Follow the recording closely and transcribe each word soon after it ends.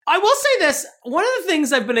I will say this. One of the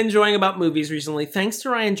things I've been enjoying about movies recently, thanks to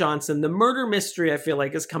Rian Johnson, the murder mystery, I feel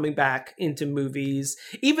like, is coming back into movies,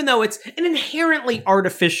 even though it's an inherently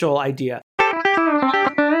artificial idea.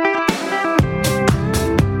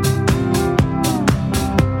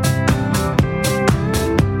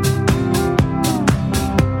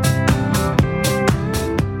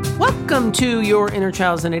 Welcome to Your Inner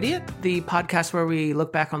Child's an Idiot, the podcast where we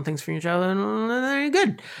look back on things from your childhood and they're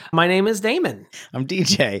good. My name is Damon. I'm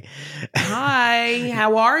DJ. Hi,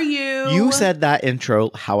 how are you? You said that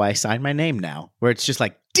intro how I sign my name now, where it's just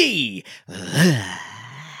like D.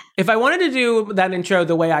 If I wanted to do that intro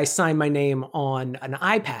the way I sign my name on an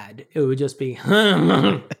iPad, it would just be...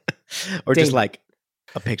 or just like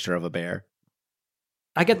a picture of a bear.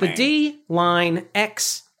 I get the D, line,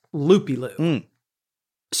 X, loopy-loo.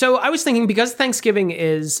 So I was thinking, because Thanksgiving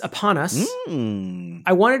is upon us,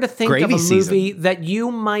 I wanted to think Gravy of a movie season that you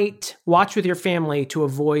might watch with your family to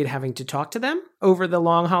avoid having to talk to them over the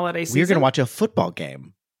long holiday season. We're going to watch a football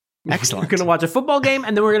game. Excellent. We're going to watch a football game,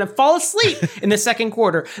 and then we're going to fall asleep in the second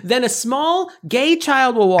quarter. Then a small gay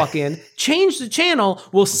child will walk in, change the channel,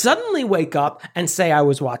 will suddenly wake up and say, I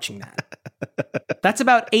was watching that. That's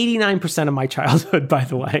about 89% of my childhood, by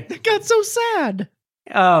the way. It got so sad.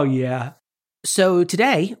 Oh, yeah. So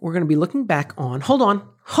today, we're going to be looking back on... Hold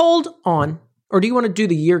on. Or do you want to do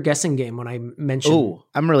the year guessing game when I mention... Oh,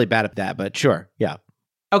 I'm really bad at that, but sure. Yeah.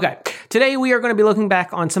 Okay. Today, we are going to be looking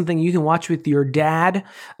back on something you can watch with your dad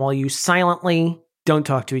while you silently don't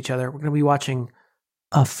talk to each other. We're going to be watching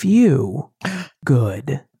A Few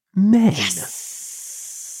Good Men.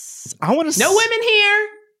 Yes. I want to... No women here.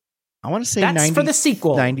 I want to say That's 90, for the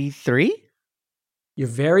sequel. 93? You're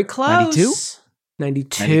very close. 92?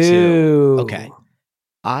 92. Okay.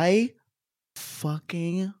 I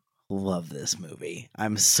fucking love this movie.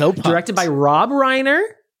 I'm so pumped. Directed by Rob Reiner.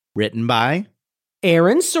 Written by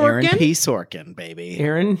Aaron Sorkin. Aaron P. Sorkin, baby.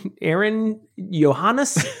 Aaron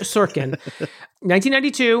Johannes Sorkin.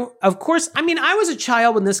 1992. Of course, I mean, I was a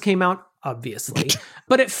child when this came out, obviously.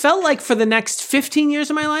 But it felt like for the next 15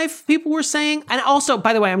 years of my life, people were saying, and also,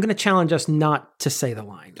 by the way, I'm going to challenge us not to say the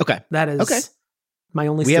line. Okay. That is... Okay. My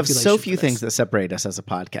only we have so stipulation few things that separate us as a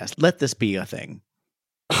podcast. Let this be a thing.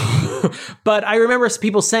 But I remember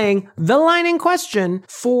people saying the line in question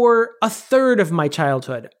for a third of my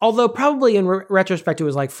childhood. Although probably in retrospect, it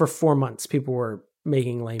was like for 4 months, people were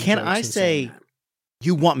making lame Can jokes I and say, saying that.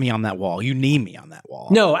 You want me on that wall. You need me on that wall.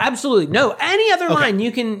 No, absolutely. No, any other line,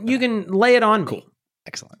 you can lay it on me.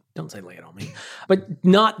 Excellent. Don't say lay it on me. But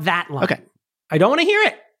not that line. Okay. I don't want to hear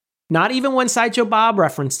it. Not even when Sideshow Bob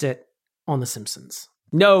referenced it on The Simpsons.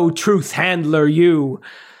 No, truth handler, you.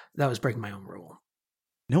 That was breaking my own rule.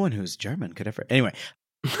 No one who's German could ever. Anyway,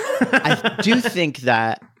 I do think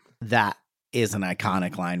that is an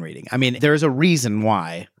iconic line reading. I mean, there's a reason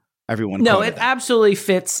why everyone. No, it absolutely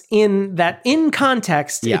fits in that. In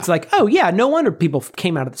context, It's like, oh yeah, no wonder people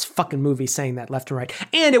came out of this fucking movie saying that left and right.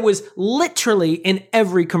 And it was literally in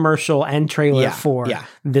every commercial and trailer for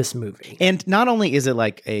this movie. And not only is it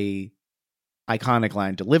like a iconic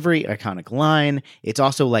line delivery, iconic line, it's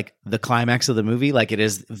also like the climax of the movie. Like, it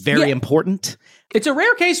is very important. It's a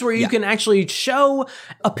rare case where you can actually show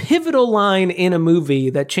a pivotal line in a movie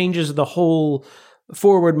that changes the whole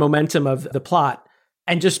forward momentum of the plot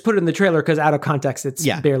and just put it in the trailer because out of context, it's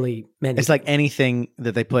barely many. It's like anything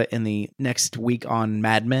that they put in the next week on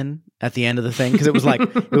Mad Men at the end of the thing. Because it was like,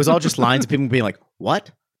 it was all just lines of people being like,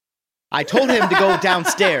 what? I told him to go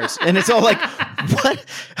downstairs. And it's all like, what?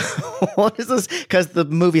 What is this? Because the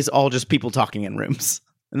movie is all just people talking in rooms.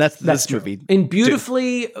 And that's this true. movie. In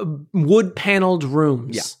beautifully wood-paneled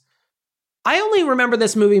rooms. Yeah. I only remember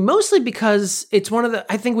this movie mostly because it's one of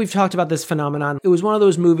the, I think we've talked about this phenomenon. It was one of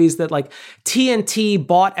those movies that like TNT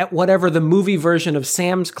bought at whatever the movie version of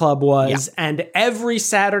Sam's Club was. Yeah. And every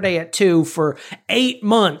Saturday at 2 for 8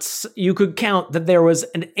 months, you could count that there was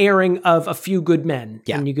an airing of A Few Good Men.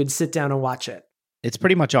 Yeah. And you could sit down and watch it. It's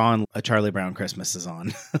pretty much on. A Charlie Brown Christmas is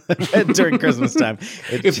on during Christmas time.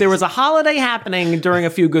 If there was a holiday happening during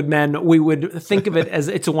A Few Good Men, we would think of it as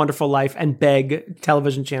It's a Wonderful Life and beg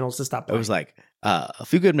television channels to stop playing. It was like, A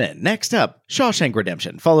Few Good Men. Next up, Shawshank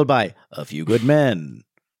Redemption, followed by A Few Good Men.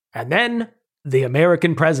 And then The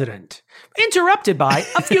American President, interrupted by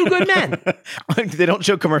A Few Good Men. They don't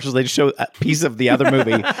show commercials. They just show a piece of the other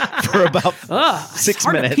movie for about 6 minutes. It's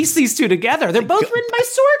hard to piece these two together. They're both written by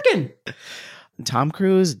Sorkin. Tom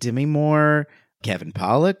Cruise, Demi Moore, Kevin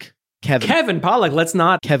Pollak. Kevin Pollak, let's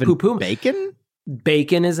not Kevin poo-poo. Bacon?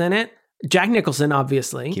 Bacon is in it. Jack Nicholson,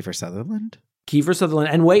 obviously. Kiefer Sutherland.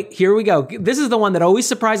 And wait, here we go. This is the one that always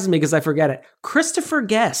surprises me because I forget it. Christopher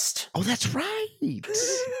Guest. Oh, that's right.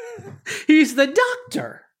 He's the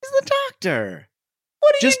doctor. He's the doctor.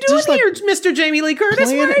 What are you doing here, Mr. Jamie Lee Curtis?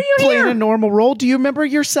 Why are you playing here? a normal role. Do you remember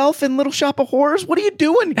yourself in Little Shop of Horrors? What are you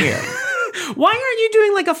doing here? Why aren't you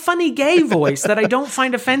doing like a funny gay voice that I don't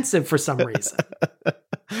find offensive for some reason?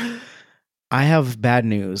 I have bad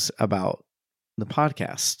news about the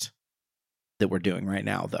podcast that we're doing right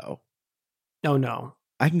now, though. Oh, no.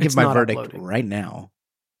 I can give my verdict right now.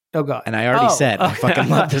 Oh, God. And I already said I fucking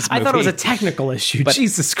love this movie. I thought it was a technical issue. But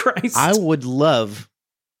Jesus Christ. I would love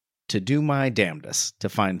to do my damnedest to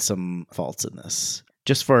find some faults in this.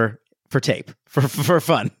 Just for tape. For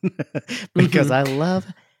fun. Because I love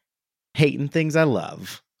hating things I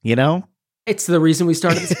love. You know? It's the reason we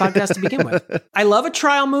started this podcast to begin with. I love a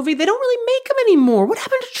trial movie. They don't really make them anymore. What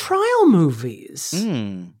happened to trial movies?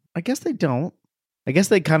 I guess they don't. I guess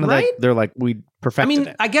they kind of they're like, we perfected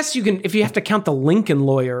it. I guess you can, if you have to count the Lincoln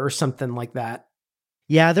Lawyer or something like that.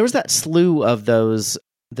 Yeah, there was that slew of those.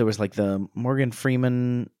 There was like the Morgan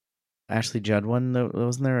Freeman, Ashley Judd one.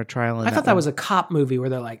 Wasn't there a trial in I thought that was a cop movie where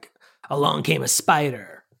they're like, along came a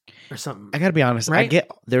spider or something. I gotta be honest. Right?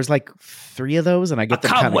 There's like 3 of those, and I get a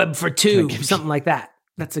cobweb for 2, something like that.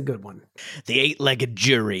 That's a good one. The 8-legged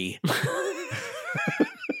jury.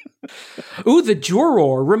 Ooh, The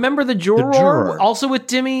Juror. Remember The Juror? The Juror. Also with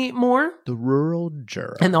Demi Moore? The Rural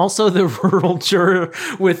Juror. And also The Rural Juror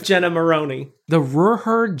with Jenna Maroney. The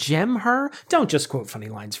Ruhr Gem Her? Don't just quote funny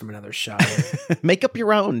lines from another show. Make up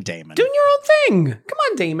your own, Damon. Doing your own thing. Come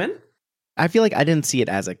on, Damon. I feel like I didn't see it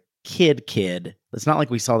as a kid. It's not like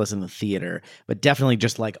we saw this in the theater, but definitely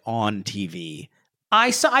just like on TV.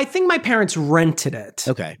 I think my parents rented it.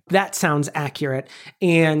 Okay. That sounds accurate.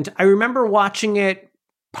 And I remember watching it,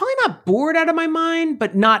 probably not bored out of my mind,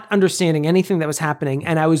 but not understanding anything that was happening.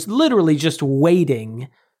 And I was literally just waiting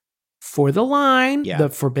for the line, the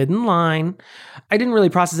forbidden line. I didn't really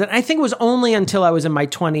process it. I think it was only until I was in my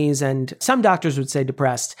 20s, and some doctors would say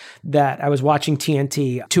depressed, that I was watching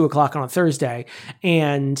TNT 2:00 on a Thursday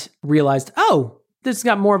and realized, oh, this has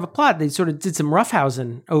got more of a plot. They sort of did some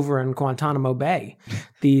roughhousing over in Guantanamo Bay.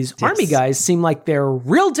 These army guys seem like they're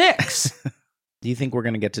real dicks. Do you think we're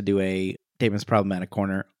going to get to do a Damon's Problematic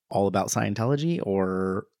Corner all about Scientology,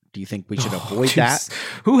 or do you think we should avoid that?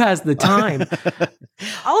 Who has the time?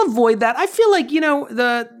 I'll avoid that. I feel like,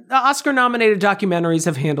 the Oscar-nominated documentaries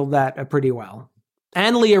have handled that pretty well.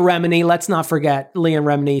 And Leah Remini, let's not forget Leah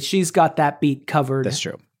Remini. She's got that beat covered. That's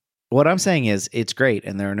true. What I'm saying is it's great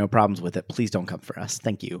and there are no problems with it. Please don't come for us.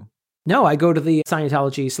 Thank you. No, I go to the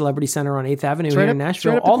Scientology Celebrity Center on 8th Avenue here in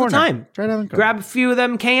Nashville all the time. Grab a few of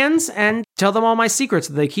them cans and tell them all my secrets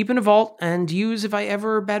that they keep in a vault and use if I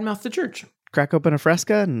ever badmouth the church. Crack open a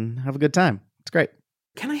Fresca and have a good time. It's great.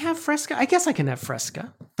 Can I have Fresca? I guess I can have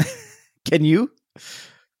Fresca. Can you?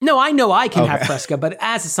 No, I know I can have Fresca, but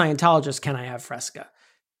as a Scientologist, can I have Fresca?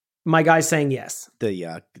 My guy's saying yes.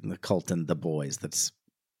 The cult and the boys that's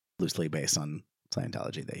loosely based on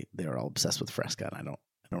Scientology. They are all obsessed with Fresca, and I don't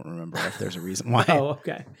remember if there's a reason why. Oh,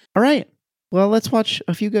 okay. All right. Well, let's watch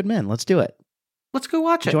A Few Good Men. Let's do it. Let's go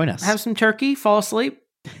watch it. Join us. Have some turkey, fall asleep.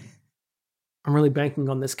 I'm really banking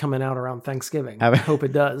on this coming out around Thanksgiving. I hope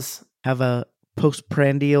it does. Have a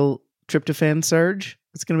postprandial tryptophan surge.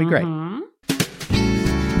 It's going to be great.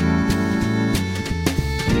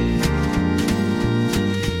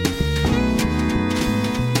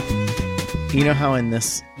 You know how in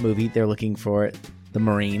this movie they're looking for the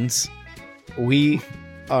Marines? We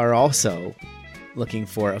are also looking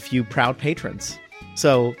for a few proud patrons.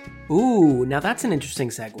 So, ooh, now that's an interesting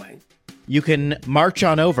segue. You can march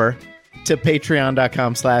on over to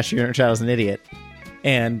patreon.com/YourInnerChildIsAnIdiot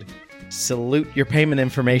and salute your payment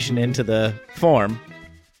information into the form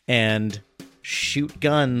and shoot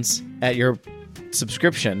guns at your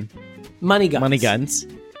subscription. Money guns. Money guns.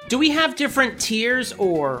 Do we have different tiers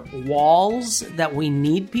or walls that we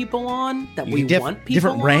need people on? That we want people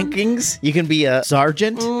different on? Rankings? You can be a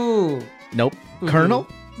sergeant. Ooh. Nope. Colonel?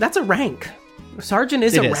 That's a rank. Sergeant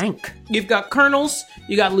is a rank. You've got colonels,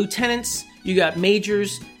 you got lieutenants, you got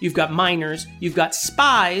majors, you've got minors, you've got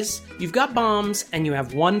spies, you've got bombs, and you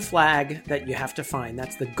have one flag that you have to find.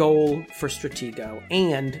 That's the goal for Stratego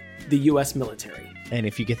and the U.S. military. And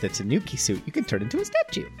if you get the Tanuki suit, you can turn into a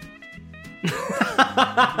statue.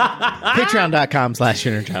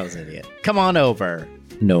 Patreon.com/YourInnerChildIsAnIdiot. Come on over.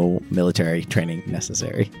 No military training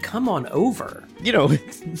necessary. Come on over. You know,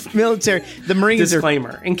 military. The Marines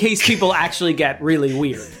Disclaimer, in case people actually get really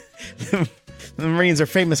weird. The Marines are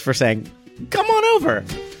famous for saying, come on over.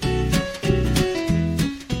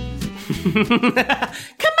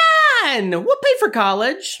 Come on. We'll pay for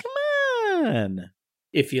college. Come on.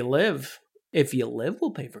 If you live. If you live,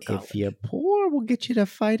 we'll pay for college. If you're poor, we'll get you to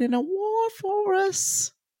fight in a war for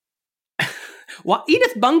us. What?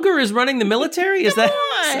 Edith Bunker is running the military? Is that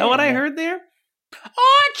what I heard there?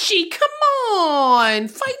 Archie, come on!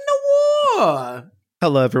 Fighting the war!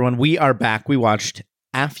 Hello, everyone. We are back. We watched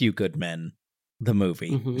A Few Good Men, the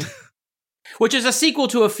movie. Mm-hmm. Which is a sequel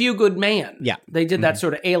to A Few Good Man. Yeah. They did that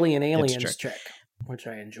sort of aliens trick, which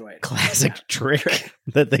I enjoyed. Classic trick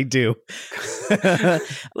that they do.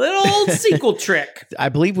 Little old sequel trick. I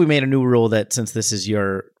believe we made a new rule that since this is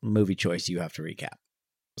your movie choice, you have to recap.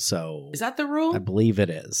 So is that the rule? I believe it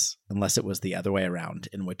is, unless it was the other way around,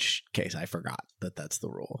 in which case I forgot that that's the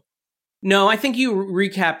rule. No, I think you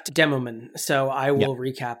recapped Demoman, so I will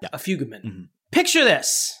recap A Few Good Men. Mm-hmm. Picture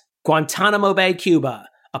this. Guantanamo Bay, Cuba,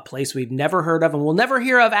 a place we've never heard of and will never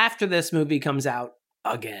hear of after this movie comes out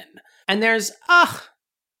again. And there's,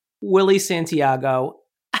 Willie Santiago.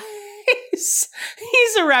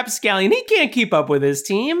 He's a rapscallion. He can't keep up with his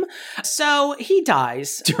team. So he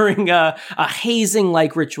dies during a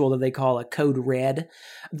hazing-like ritual that they call a Code Red.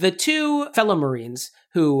 The two fellow Marines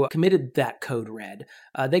who committed that Code Red,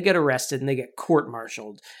 they get arrested and they get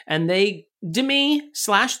court-martialed. And Demi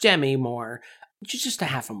Moore, just a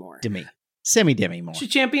half a Moore. Semi-Demi Moore. She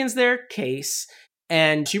champions their case,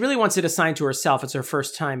 and she really wants it assigned to herself. It's her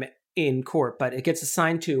first time in court, but it gets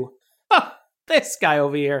assigned to this guy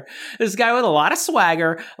over here. This guy with a lot of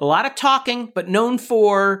swagger, a lot of talking, but known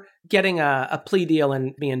for getting a plea deal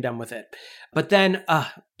and being done with it. But then,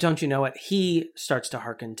 don't you know it, he starts to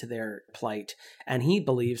hearken to their plight, and he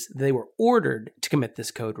believes they were ordered to commit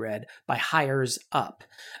this Code Red by hires up.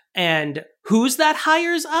 And who's that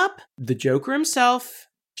hires up? The Joker himself,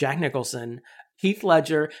 Jack Nicholson, Heath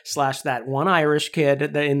Ledger / that one Irish kid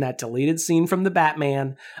in that deleted scene from The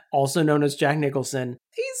Batman, also known as Jack Nicholson.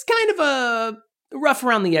 He's kind of a rough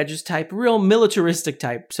around the edges type, real militaristic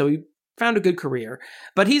type, so he found a good career.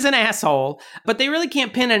 But he's an asshole, but they really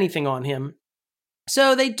can't pin anything on him.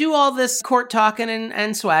 So they do all this court talking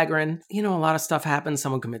and swaggering. You know, a lot of stuff happens.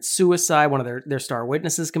 Someone commits suicide. One of their star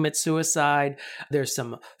witnesses commits suicide. There's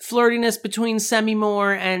some flirtiness between Semi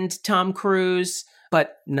Moore and Tom Cruise,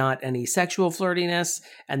 but not any sexual flirtiness.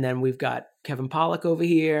 And then we've got Kevin Pollak over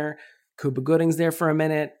here. Cuba Gooding's there for a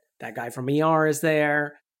minute. That guy from ER is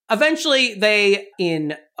there. Eventually, they,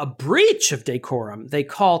 in a breach of decorum, they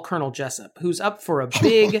call Colonel Jessup, who's up for a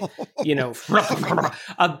big,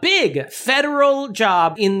 a big federal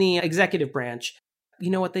job in the executive branch. You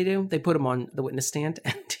know what they do? They put him on the witness stand,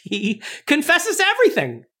 and he confesses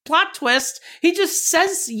everything. Plot twist. He just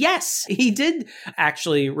says yes. He did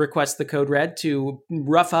actually request the Code Red to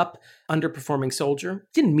rough up underperforming soldier.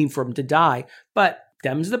 Didn't mean for him to die, but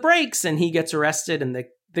them's the breaks, and he gets arrested, and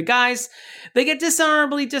the guys, they get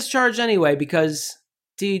dishonorably discharged anyway because,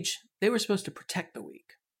 Deej, they were supposed to protect the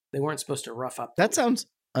weak. They weren't supposed to rough up. That sounds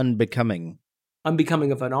unbecoming.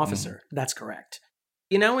 Unbecoming of an officer. That's correct.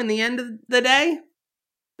 You know, in the end of the day,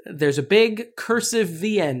 there's a big cursive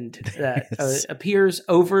 "the end" that appears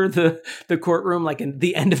over the courtroom, like in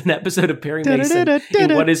the end of an episode of Perry Mason,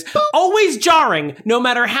 in what is always jarring. No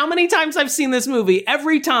matter how many times I've seen this movie,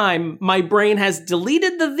 every time my brain has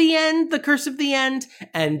deleted the end, the cursive "the end,"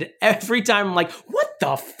 and every time I'm like, what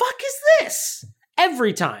the fuck is this?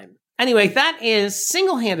 Every time. Anyway, that is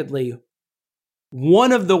single-handedly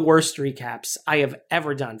one of the worst recaps I have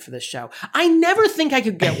ever done for this show. I never think I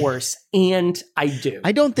could get worse, and I do.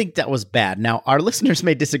 I don't think that was bad. Now, our listeners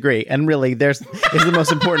may disagree, and really, is the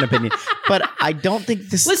most important opinion. But I don't think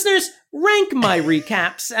this... Listeners, rank my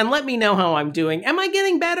recaps and let me know how I'm doing. Am I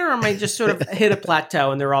getting better, or am I just sort of hit a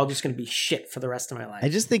plateau and they're all just going to be shit for the rest of my life? I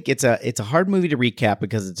just think it's a hard movie to recap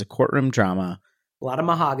because it's a courtroom drama. A lot of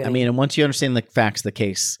mahogany. I mean, and once you understand the facts of the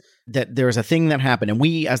case, that there was a thing that happened, and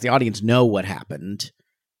we, as the audience, know what happened,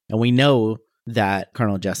 and we know that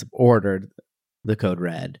Colonel Jessup ordered the Code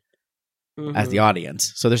Red as the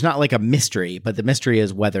audience. So there's not like a mystery, but the mystery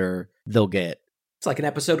is whether they'll get... It's like an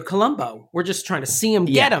episode of Columbo. We're just trying to see him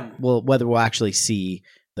get him. Well, whether we'll actually see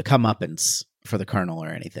the comeuppance for the Colonel or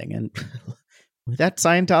anything. And that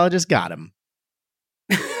Scientologist got him.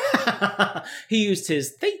 He used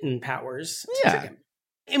his Thetan powers to Yeah. trick him.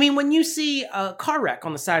 I mean, when you see a car wreck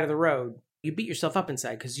on the side of the road, you beat yourself up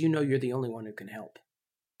inside because you know you're the only one who can help.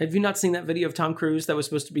 Have you not seen that video of Tom Cruise that was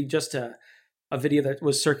supposed to be just a video that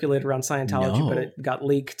was circulated around Scientology, No. but it got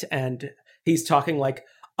leaked, and he's talking like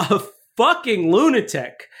a fucking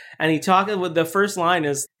lunatic. And he talking with the first line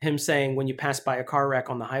is him saying, when you pass by a car wreck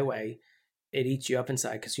on the highway, it eats you up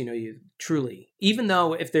inside because you know you truly, even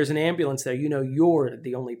though if there's an ambulance there, you know you're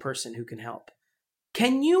the only person who can help.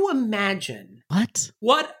 Can you imagine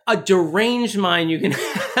what a deranged mind you can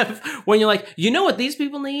have when you're like, you know what these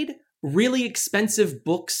people need? Really expensive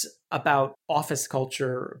books about office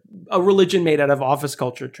culture, a religion made out of office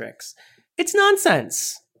culture tricks. It's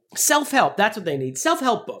nonsense. Self-help. That's what they need.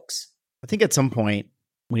 Self-help books. I think at some point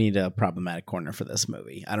we need a problematic corner for this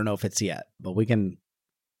movie. I don't know if it's yet, but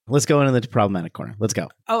let's go into the problematic corner. Let's go.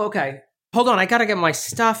 Oh, okay. Hold on. I got to get my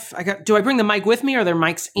stuff. Do I bring the mic with me, or are there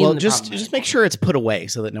mics in the just make sure it's put away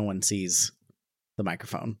so that no one sees the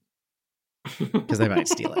microphone, because they might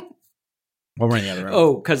steal it. Or we're in the other room.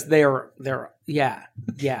 Oh, because they're yeah.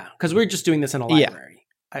 Because we're just doing this in a library.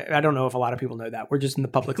 I don't know if a lot of people know that. We're just in the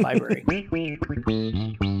public library.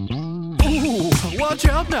 Ooh, watch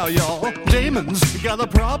out now, y'all. Damon's got a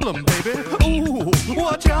problem, baby. Ooh,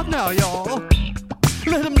 watch out now, y'all.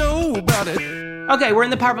 Let him know about it. Okay, we're in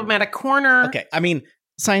the problematic corner. Okay, I mean,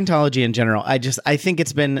 Scientology in general, I think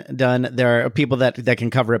it's been done. There are people that can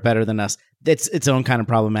cover it better than us. It's its own kind of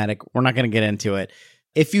problematic. We're not going to get into it.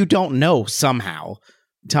 If you don't know, somehow,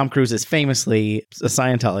 Tom Cruise is famously a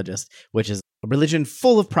Scientologist, which is a religion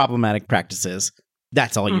full of problematic practices.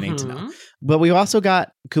 That's all you need to know. But we also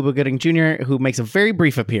got Cuba Gooding Jr., who makes a very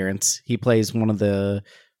brief appearance. He plays one of the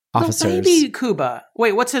officers. Oh, baby Cuba.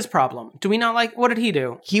 Wait, what's his problem? Do we not like... What did he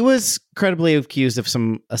do? He was credibly accused of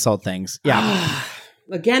some assault things. Yeah.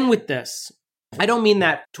 Again with this. I don't mean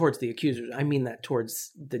that towards the accusers. I mean that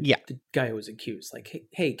towards the guy who was accused. Like,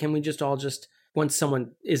 hey, can we just all once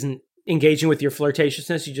someone isn't engaging with your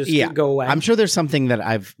flirtatiousness, you just go away? I'm sure there's something that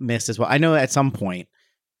I've missed as well. I know at some point,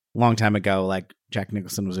 a long time ago, like Jack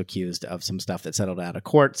Nicholson was accused of some stuff that settled out of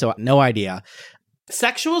court. So no idea.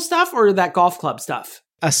 Sexual stuff or that golf club stuff?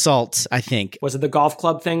 Assault, I think. Was it the golf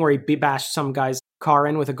club thing where he bashed some guy's car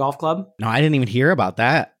in with a golf club? No, I didn't even hear about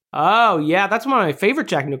that. Oh, yeah. That's one of my favorite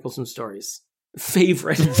Jack Nicholson stories.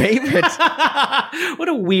 Favorite. What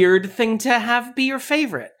a weird thing to have be your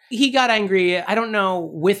favorite. He got angry, I don't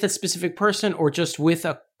know, with a specific person or just with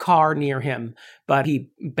a car near him, but he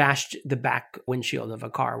bashed the back windshield of a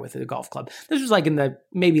car with a golf club. This was like in the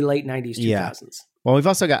maybe late 90s, 2000s. Yeah. Well, we've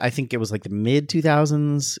also got, I think it was like the mid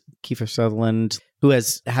 2000s, Kiefer Sutherland, who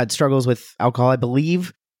has had struggles with alcohol, I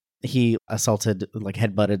believe. He assaulted, like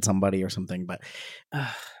headbutted somebody or something. But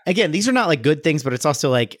again, these are not like good things, but it's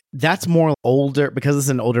also like, that's more older, because it's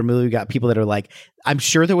an older movie. We got people that are like, I'm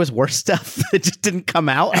sure there was worse stuff that just didn't come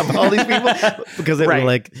out of all these people, because it was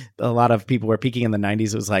like a lot of people were peaking in the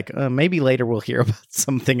 90s. It was like, maybe later we'll hear about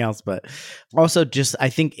something else. But also just, I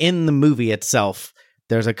think in the movie itself,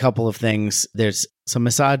 there's a couple of things. There's some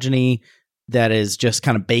misogyny that is just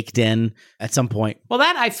kind of baked in at some point. Well,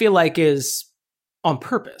 that I feel like is on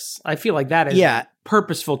purpose. I feel like that is a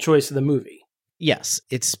purposeful choice of the movie. Yes.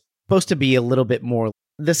 It's supposed to be a little bit more,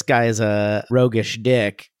 this guy is a roguish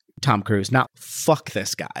dick, Tom Cruise, not fuck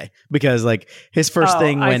this guy. Because like his first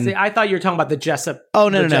thing when... I thought you were talking about the Jessup. Oh,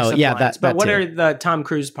 no. Yeah, lines. But what are the Tom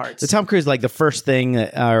Cruise parts? The Tom Cruise, like the first thing,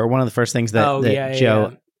 or one of the first things that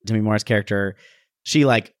Joe, Demi Moore's character, she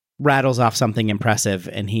like rattles off something impressive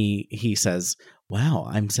and he says, wow,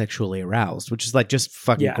 I'm sexually aroused, which is like just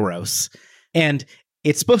fucking gross. And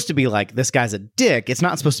it's supposed to be like, this guy's a dick. It's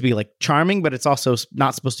not supposed to be like charming, but it's also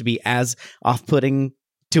not supposed to be as off-putting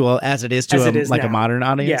as it is to a modern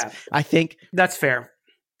audience. Yeah. I think that's fair.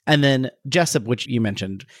 And then Jessup, which you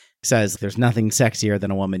mentioned, says there's nothing sexier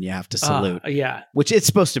than a woman you have to salute. Which it's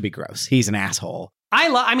supposed to be gross. He's an asshole.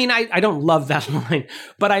 I don't love that line,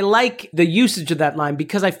 but I like the usage of that line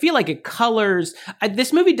because I feel like it colors.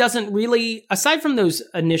 This movie doesn't really, aside from those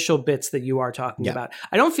initial bits that you are talking about,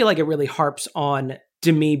 I don't feel like it really harps on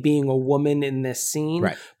Demi being a woman in this scene.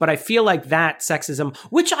 Right. But I feel like that sexism,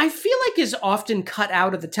 which I feel like is often cut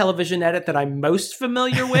out of the television edit that I'm most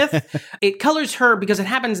familiar with, it colors her because it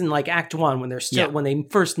happens in like Act 1 when when they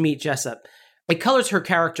first meet Jessup. It colors her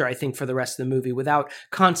character, I think, for the rest of the movie without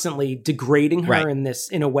constantly degrading her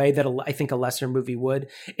in a way that I think a lesser movie would.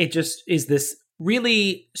 It just is this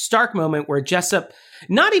really stark moment where Jessup,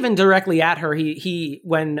 not even directly at her,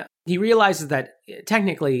 when he realizes that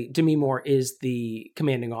technically Demi Moore is the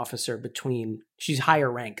commanding officer she's higher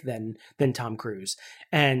rank than Tom Cruise.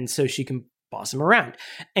 And so she can boss him around.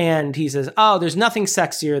 And he says, oh, there's nothing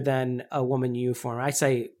sexier than a woman in uniform. I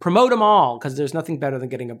say, promote them all, because there's nothing better than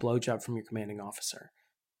getting a blowjob from your commanding officer.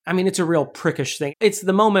 I mean, it's a real prickish thing. It's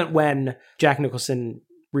the moment when Jack Nicholson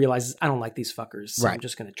realizes, I don't like these fuckers, so I'm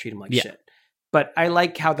just going to treat them like shit. But I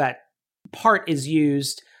like how that part is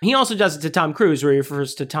used. He also does it to Tom Cruise, where he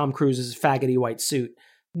refers to Tom Cruise's faggoty white suit.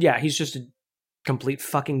 Yeah, he's just a complete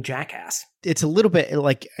fucking jackass. It's a little bit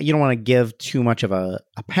like, you don't want to give too much of a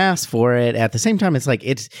pass for it. At the same time, it's like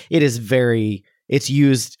it's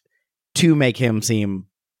used to make him seem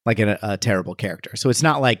like a terrible character. So it's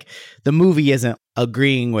not like the movie isn't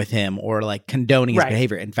agreeing with him or like condoning his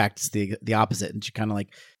behavior. In fact, it's the opposite. And you kind of like,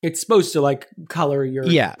 it's supposed to like color your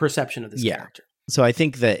perception of this character. So I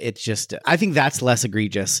think that I think that's less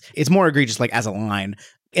egregious. It's more egregious like as a line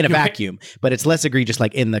in a vacuum, but it's less egregious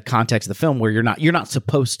like in the context of the film where you're not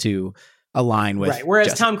supposed to align with. Right.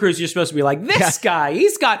 Whereas Tom Cruise, you're supposed to be like, this guy,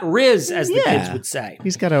 he's got riz, as the kids would say.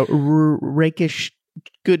 He's got a rakish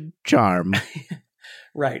good charm.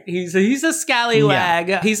 Right. He's a scallywag.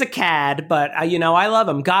 Yeah. He's a cad, but I love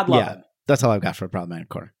him. God love him. That's all I've got for a problematic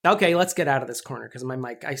corner. Okay, let's get out of this corner because my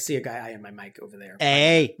mic, I see a guy eyeing my mic over there.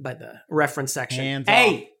 Hey. By the reference section. Hands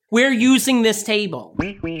off. We're using this table.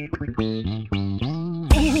 Ooh,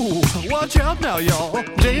 watch out now, y'all.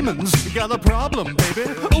 Damon's got a problem, baby.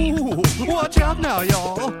 Ooh, watch out now,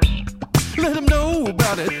 y'all. Let him know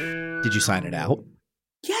about it. Did you sign it out?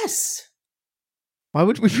 Yes. Why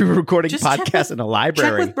would we be recording podcasts in a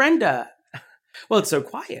library? Check with Brenda. Well, it's so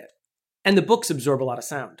quiet. And the books absorb a lot of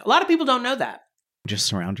sound. A lot of people don't know that. Just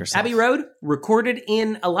surround yourself. Abbey Road, recorded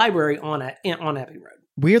in a library on Abbey Road.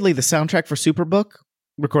 Weirdly, the soundtrack for Superbook,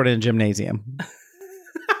 recorded in a gymnasium.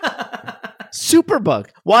 Superbook.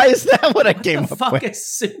 Why is that what I came up with? What the fuck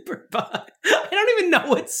is Superbook? I don't even know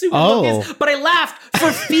what Superbook is, but I laughed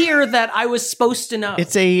for fear that I was supposed to know.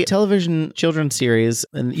 It's a television children's series.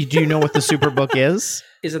 And do you know what the Superbook is?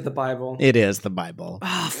 Is it the Bible? It is the Bible.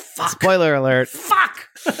 Oh, fuck. Spoiler alert. Fuck.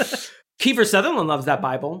 Kiefer Sutherland loves that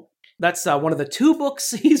Bible. That's one of the 2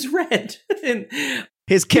 books he's read.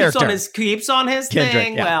 His character. Keeps on his Kendrick,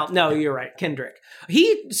 thing. Yeah. Well, no, you're right. Kendrick.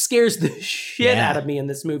 He scares the shit out of me in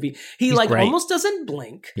this movie. He's great. Almost doesn't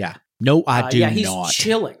blink. Yeah. No, I do not. Yeah, he's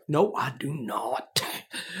chilling. No, I do not.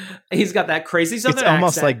 He's got that crazy Southern accent. It's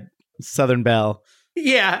almost like Southern Belle.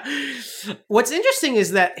 Yeah. What's interesting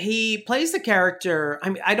is that he plays the character. I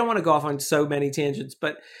mean, I don't want to go off on so many tangents,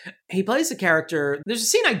 but he plays the character. There's a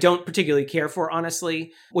scene I don't particularly care for,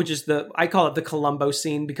 honestly, which is I call it the Columbo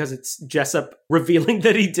scene because it's Jessup revealing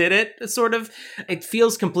that he did it, sort of. It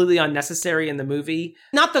feels completely unnecessary in the movie.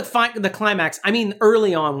 Not the climax. I mean,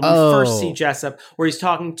 early on when we first see Jessup, where he's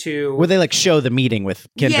talking to... Where they like show the meeting with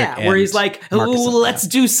Kendrick and where he's like, let's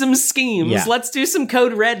do some schemes. Yeah. Let's do some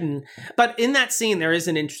code redden. But in that scene, there is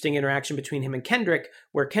an interesting interaction between him and Kendrick,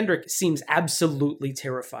 where Kendrick seems absolutely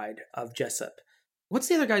terrified of Jessup. What's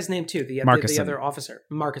the other guy's name too? The other officer,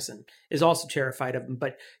 Markison, is also terrified of him.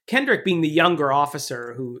 But Kendrick, being the younger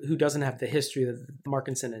officer who doesn't have the history that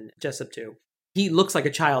Markison and Jessup do, he looks like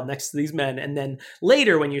a child next to these men. And then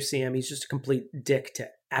later when you see him, he's just a complete dick to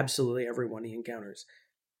absolutely everyone he encounters.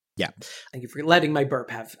 Yeah. Thank you for letting my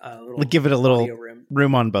burp have a little give it a little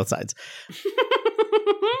room on both sides.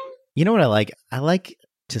 You know what I like? I like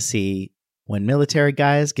to see when military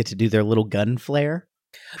guys get to do their little gun flare.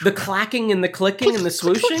 The clacking and the clicking and the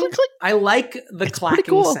swooshing. I like the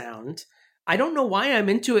clacking sound. I don't know why I'm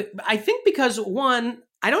into it. I think because, one,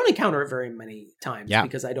 I don't encounter it very many times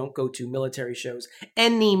because I don't go to military shows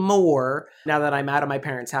anymore now that I'm out of my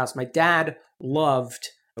parents' house. My dad loved,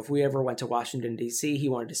 if we ever went to Washington, D.C., he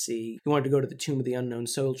wanted to go to the Tomb of the Unknown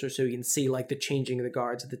Soldier so he can see like the changing of the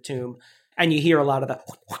guards at the tomb. And you hear a lot of the...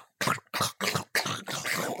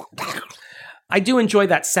 I do enjoy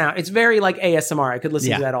that sound. It's very like ASMR. I could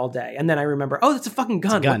listen to that all day. And then I remember, that's a fucking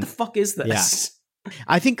gun. What the fuck is this? Yeah.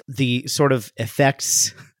 I think the sort of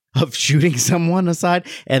effects of shooting someone aside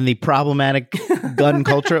and the problematic gun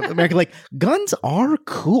culture of America, like guns are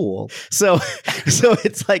cool. So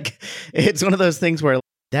it's like, it's one of those things where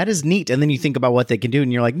that is neat. And then you think about what they can do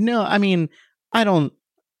and you're like, no, I mean, I'm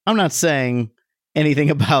not saying anything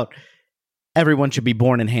about everyone should be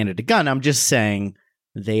born and handed a gun. I'm just saying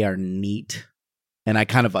they are neat. And I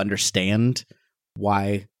kind of understand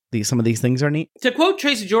why some of these things are neat. To quote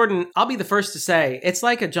Tracy Jordan, I'll be the first to say, it's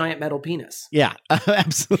like a giant metal penis. Yeah,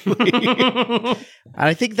 absolutely. And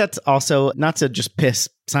I think that's also, not to just piss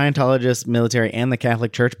Scientologists, military, and the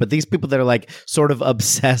Catholic Church, but these people that are like sort of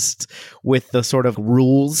obsessed with the sort of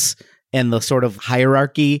rules and the sort of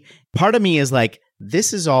hierarchy. Part of me is like,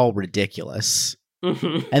 this is all ridiculous.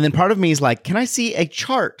 And then part of me is like, can I see a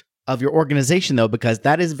chart of your organization, though, because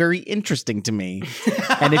that is very interesting to me.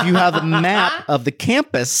 And if you have a map of the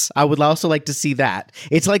campus, I would also like to see that.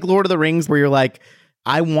 It's like Lord of the Rings, where you're like,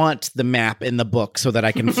 I want the map in the book so that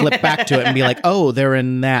I can flip back to it and be like, oh, they're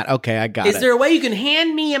in that. Okay, I got it. Is there a way you can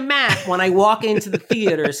hand me a map when I walk into the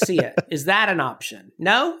theater to see it? Is that an option?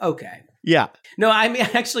 No? Okay. Yeah. No, I mean,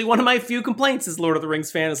 actually, one of my few complaints as Lord of the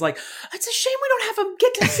Rings fan is like, it's a shame we don't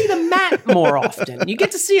get to see the map more often. You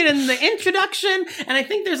get to see it in the introduction, and I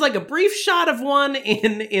think there's like a brief shot of one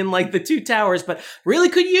in like the Two Towers, but really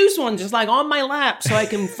could use one just like on my lap so I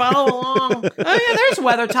can follow along. Oh yeah, there's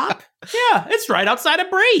Weathertop. Yeah, it's right outside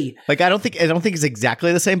of Bree. Like I don't think it's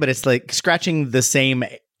exactly the same, but it's like scratching the same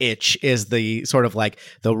itch is the sort of like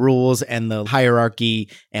the rules and the hierarchy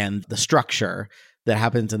and the structure that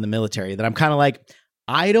happens in the military that I'm kind of like,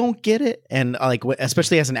 I don't get it. And like,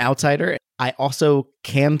 especially as an outsider, I also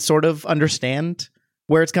can sort of understand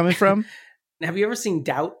where it's coming from. Have you ever seen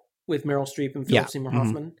Doubt with Meryl Streep and Philip Seymour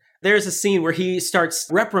Hoffman? Mm-hmm. There's a scene where he starts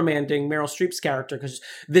reprimanding Meryl Streep's character because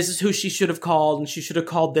this is who she should have called, and she should have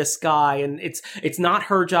called this guy, and it's not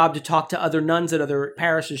her job to talk to other nuns at other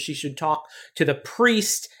parishes. She should talk to the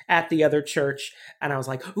priest at the other church. And I was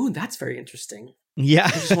like, ooh, that's very interesting. Yeah.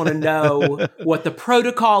 I just want to know what the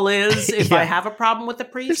protocol is if I have a problem with the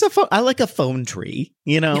priest. I like a phone tree,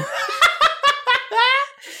 you know?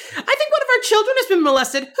 I think one of our children has been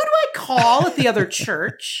molested. Who do I call at the other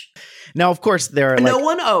church? Now, of course, there are no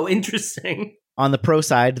one. Oh, interesting. On the pro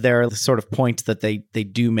side, there are the sort of points that they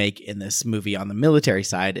do make in this movie. On the military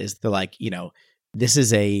side is they're like, you know, this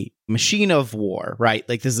is a machine of war, right?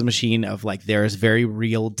 Like this is a machine of like, there is very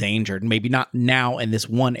real danger, maybe not now in this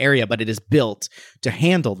one area, but it is built to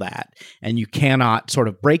handle that. And you cannot sort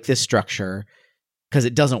of break this structure because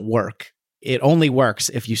it doesn't work. It only works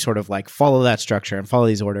if you sort of like follow that structure and follow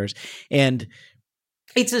these orders. And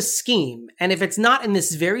it's a scheme. And if it's not in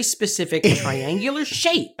this very specific triangular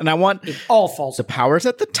shape, and I want it all falls the powers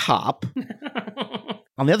at the top.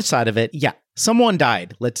 On the other side of it, yeah, someone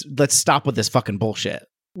died. Let's stop with this fucking bullshit.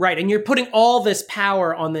 Right, and you're putting all this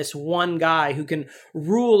power on this one guy who can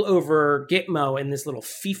rule over Gitmo in this little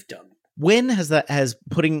fiefdom. When has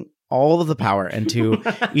putting all of the power into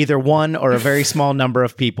either one or a very small number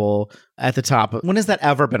of people at the top, when has that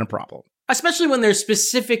ever been a problem? Especially when they're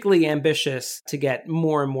specifically ambitious to get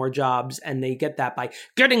more and more jobs, and they get that by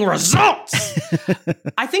getting results.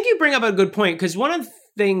 I think you bring up a good point, because one of the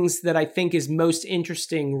things that I think is most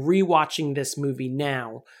interesting rewatching this movie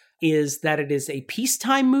now is that it is a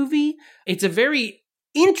peacetime movie. It's a very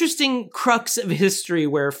interesting crux of history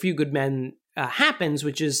where A Few Good Men happens,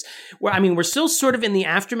 which is where, I mean, we're still sort of in the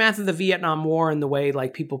aftermath of the Vietnam War and the way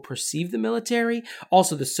like people perceive the military.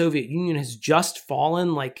 Also, the Soviet Union has just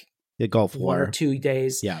fallen like the Gulf War. 1 or 2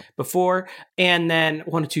 days before, and then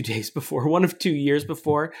 1 or 2 days before, 1 or 2 years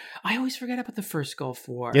before. I always forget about the first Gulf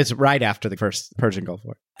War. It's right after the first Persian Gulf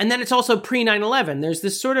War. And then it's also pre 9/11. There's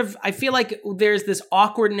this sort of, I feel like there's this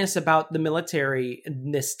awkwardness about the military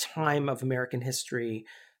in this time of American history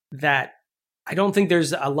that I don't think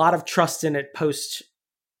there's a lot of trust in it post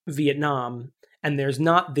Vietnam. And there's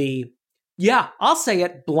not the, I'll say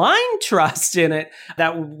it, blind trust in it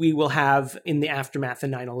that we will have in the aftermath of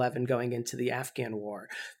 9/11 going into the Afghan war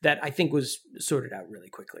that I think was sorted out really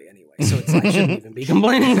quickly anyway. So I shouldn't even be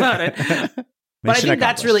complaining about it. But I think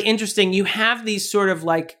that's really interesting. You have these sort of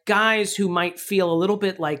like guys who might feel a little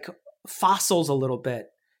bit like fossils a little bit.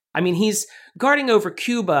 I mean, he's guarding over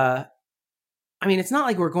Cuba. I mean, it's not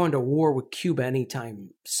like we're going to war with Cuba anytime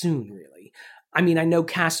soon, really. I mean, I know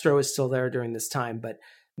Castro is still there during this time, but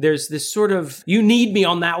there's this sort of, you need me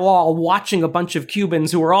on that wall watching a bunch of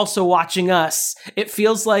Cubans who are also watching us. It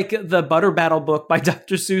feels like the Butter Battle book by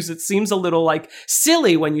Dr. Seuss. It seems a little like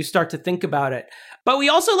silly when you start to think about it. But we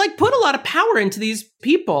also like put a lot of power into these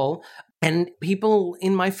people, and people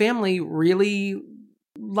in my family really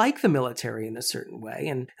like the military in a certain way.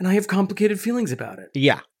 And I have complicated feelings about it.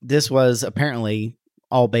 Yeah. This was apparently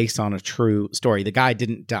all based on a true story. The guy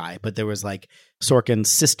didn't die, but there was like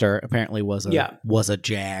Sorkin's sister apparently was a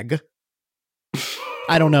JAG.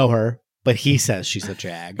 I don't know her, but he says she's a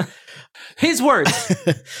JAG. His words.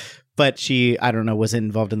 But she, I don't know, was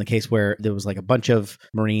involved in the case where there was like a bunch of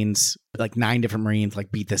Marines, like 9 different Marines,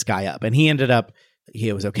 like beat this guy up. And he ended up,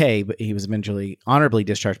 he was okay, but he was eventually honorably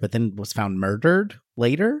discharged, but then was found murdered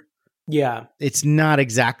later. Yeah. It's not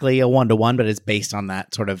exactly a 1-to-1, but it's based on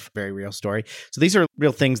that sort of very real story. So these are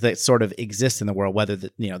real things that sort of exist in the world, whether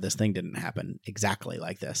this thing didn't happen exactly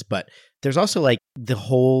like this. But there's also like the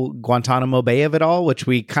whole Guantanamo Bay of it all, which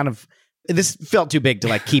we kind of, this felt too big to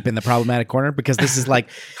like keep in the problematic corner, because this is like,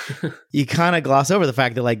 you kind of gloss over the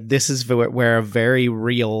fact that like this is where a very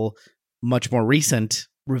real, much more recent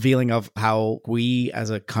revealing of how we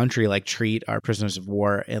as a country like treat our prisoners of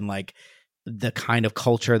war, and like the kind of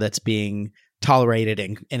culture that's being tolerated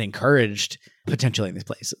and encouraged potentially in these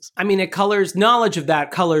places. I mean, it colors, knowledge of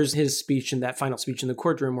that colors his speech, in that final speech in the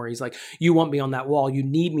courtroom where he's like, you want me on that wall. You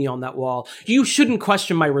need me on that wall. You shouldn't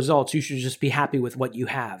question my results. You should just be happy with what you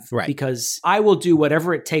have. Right. Because I will do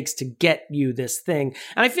whatever it takes to get you this thing.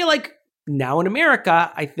 And I feel like now in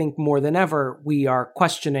America, I think more than ever, we are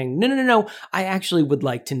questioning, no. I actually would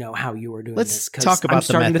like to know how you are doing this. Let's talk about I'm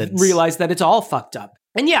starting the methods. to realize that it's all fucked up.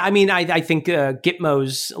 And yeah, I mean, I think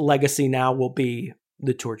Gitmo's legacy now will be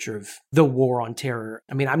the torture of the war on terror.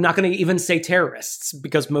 I mean, I'm not going to even say terrorists,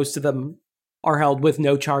 because most of them are held with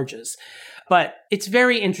no charges. But it's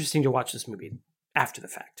very interesting to watch this movie after the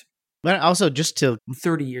fact. But also, just to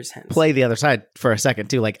 30 years hence. play the other side for a second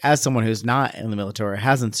too, like as someone who's not in the military or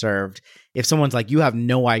hasn't served, if someone's like, you have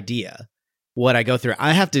no idea what I go through,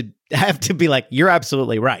 I have to be like, you're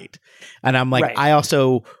absolutely right. And I'm like, Right. I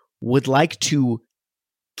also would like to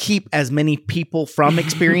keep as many people from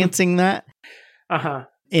experiencing that Uh-huh.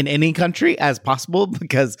 in any country as possible,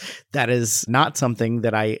 because that is not something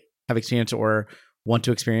that I have experienced or want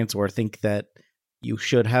to experience or think that you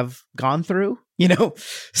should have gone through, you know?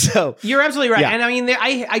 So You're absolutely right. Yeah. And I mean,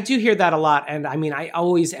 I do hear that a lot. And I mean, I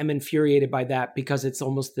always am infuriated by that because it's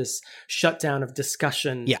almost this shutdown of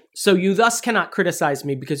discussion. Yeah. So you thus cannot criticize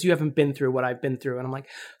me because you haven't been through what I've been through. And I'm like,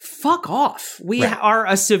 fuck off. We Right. are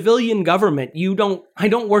a civilian government. I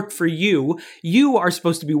don't work for you. You are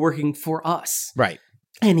supposed to be working for us. right.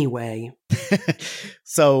 Anyway,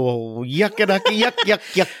 So yuck, yuck, yuck, yuck,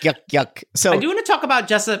 yuck, yuck, yuck. So I do want to talk about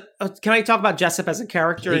Jessup. Can I talk about Jessup as a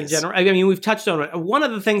character in Please. general? I mean, we've touched on it. One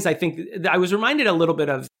of the things I think I was reminded a little bit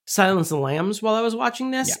of Silence of the Lambs while I was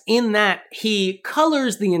watching this, in that he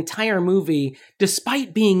colors the entire movie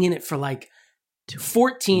despite being in it for like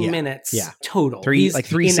 14 minutes total. Three He's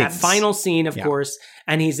scenes. in that final scene, of Yeah. course,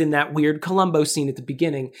 and he's in that weird Columbo scene at the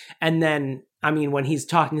beginning. And then, I mean, when he's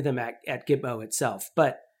talking to them at Gitmo itself.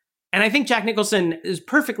 And I think Jack Nicholson is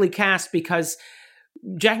perfectly cast because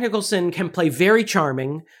Jack Nicholson can play very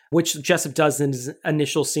charming, which Jessup does in his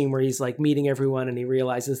initial scene where he's like meeting everyone and he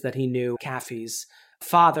realizes that he knew Kaffee's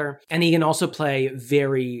father. And he can also play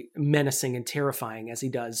very menacing and terrifying as he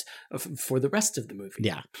does for the rest of the movie.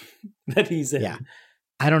 Yeah. That he's in. Yeah.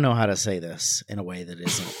 I don't know how to say this in a way that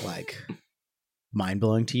isn't like mind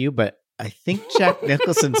blowing to you, but I think Jack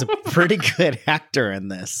Nicholson's a pretty good actor in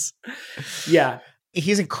this. Yeah.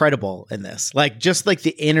 He's incredible in this. Like, just like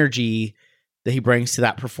the energy that he brings to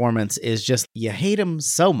that performance is just, you hate him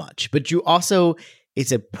so much, but you also,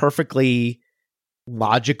 it's a perfectly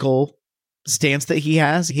logical stance that he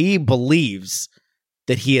has. He believes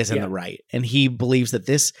that he is in the right. And he believes that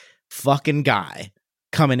this fucking guy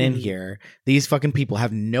coming in here, these fucking people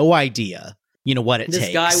have no idea, you know, what it takes.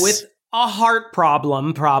 This guy with a heart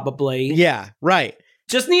problem, probably. Yeah, right.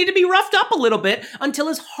 Just needed to be roughed up a little bit until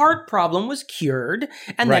his heart problem was cured,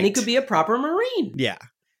 and then he Right. could be a proper Marine. Yeah.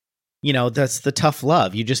 You know, that's the tough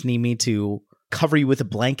love. You just need me to cover you with a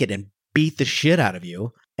blanket and beat the shit out of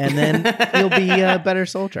you, and then you'll be a better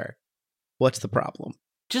soldier. What's the problem?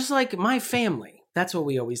 Just like my family. That's what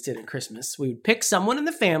we always did at Christmas. We would pick someone in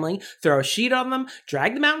the family, throw a sheet on them,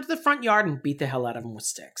 drag them out into the front yard, and beat the hell out of them with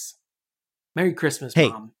sticks. Merry Christmas, Hey.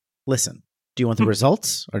 Mom. Listen, do you want the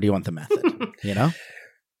results or do you want the method? You know?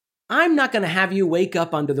 I'm not going to have you wake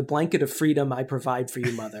up under the blanket of freedom I provide for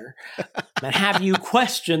you, Mother, and have you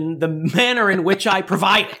question the manner in which I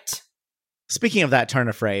provide it. Speaking of that turn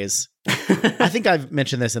of phrase, I think I've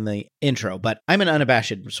mentioned this in the intro, but I'm an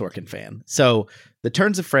unabashed Sorkin fan. So the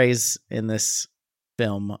turns of phrase in this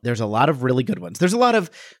film, there's a lot of really good ones. There's a lot of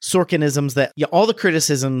Sorkinisms that, all the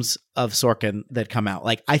criticisms of Sorkin that come out,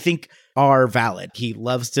 like, I think are valid. He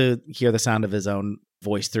loves to hear the sound of his own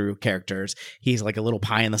voice through characters. He's like a little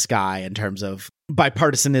pie in the sky in terms of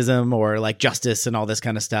bipartisanism or like justice and all this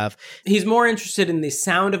kind of stuff. He's more interested in the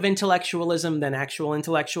sound of intellectualism than actual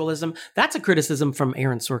intellectualism. That's a criticism from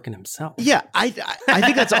Aaron Sorkin himself. Yeah, I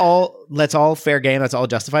think that's all fair game. That's all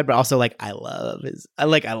justified. But also, like, I love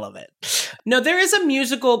it. No, there is a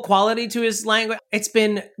musical quality to his language. It's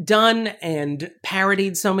been done and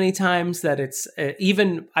parodied so many times that it's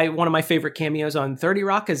one of my favorite cameos on 30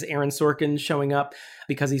 Rock is Aaron Sorkin showing up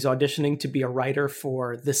because he's auditioning to be a writer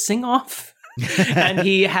for The Sing-Off. And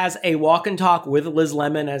he has a walk and talk with Liz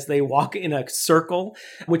Lemon as they walk in a circle,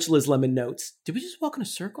 which Liz Lemon notes. Did we just walk in a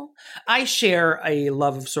circle? I share a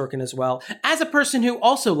love of Sorkin as well, as a person who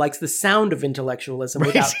also likes the sound of intellectualism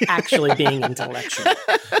without actually being intellectual.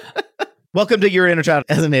 Welcome to Your Inner Child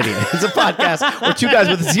as an Idiot. It's a podcast where two guys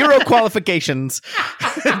with zero qualifications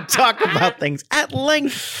talk about things at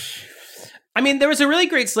length. I mean, there was a really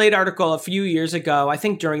great Slate article a few years ago, I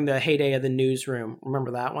think during the heyday of the newsroom.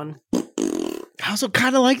 Remember that one? I also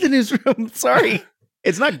kind of like the newsroom. Sorry.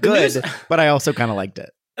 It's not good, but I also kind of liked it.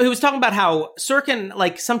 It was talking about how Sorkin,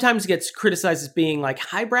 like, sometimes gets criticized as being, like,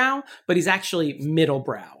 highbrow, but he's actually middle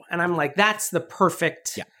brow. And I'm like, that's the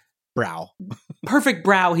perfect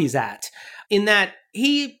brow he's at. In that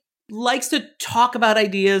he likes to talk about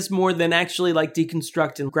ideas more than actually, like,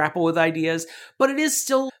 deconstruct and grapple with ideas, but it is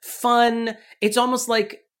still fun. It's almost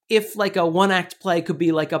like if, like, a one-act play could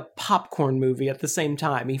be like a popcorn movie at the same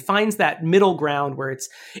time. He finds that middle ground where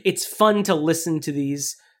it's fun to listen to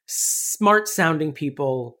these smart-sounding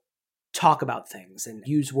people talk about things and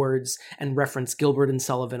use words and reference Gilbert and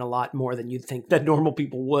Sullivan a lot more than you'd think that normal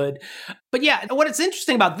people would. But yeah, what's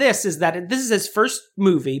interesting about this is that this is his first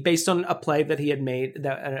movie based on a play that he had made,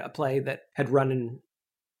 a play that had run in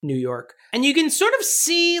New York. And you can sort of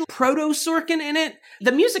see proto-Sorkin in it.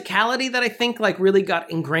 The musicality that I think like really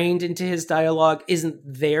got ingrained into his dialogue isn't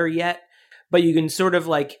there yet, but you can sort of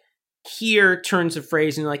like hear turns of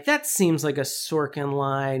phrase and you're like, that seems like a Sorkin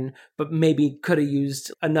line, but maybe could have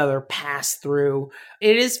used another pass through.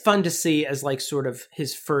 It is fun to see as like sort of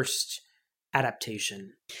his first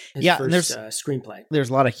adaptation, his first screenplay. There's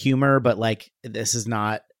a lot of humor, but like this is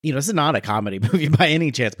not a comedy movie by any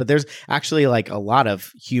chance, but there's actually like a lot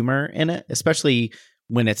of humor in it, especially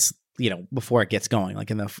when it's, before it gets going, like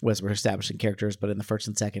as we're establishing characters, but in the first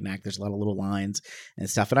and second act, there's a lot of little lines and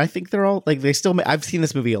stuff. And I think they're all like, I've seen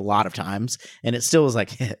this movie a lot of times and it still is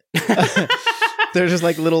like, they're just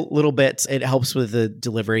like little bits. It helps with the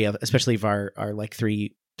delivery of, especially of our like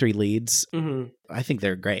three leads. Mm-hmm. I think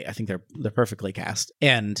they're great. I think they're perfectly cast.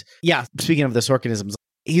 And yeah, speaking of the Sorkinisms,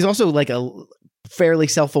 he's also like a fairly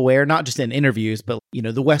self-aware, not just in interviews, but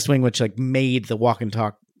The West Wing, which like made the walk and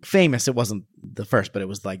talk famous. It wasn't the first, but it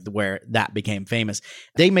was like where that became famous.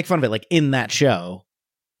 They make fun of it like in that show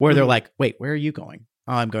where they're like, wait, where are you going?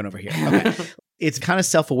 Oh, I'm going over here. Okay. It's kind of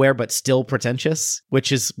self-aware, but still pretentious,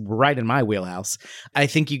 which is right in my wheelhouse. I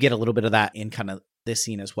think you get a little bit of that in kind of this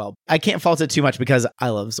scene as well. I can't fault it too much because I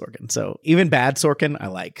love Sorkin. So even bad Sorkin, I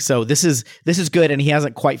like. So this is good. And he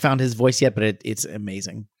hasn't quite found his voice yet, but it's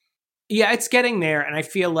amazing. Yeah, it's getting there. And I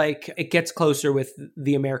feel like it gets closer with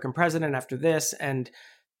The American President after this. And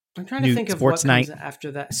I'm trying to think of what comes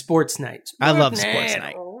after that. Sports Night. I love Sports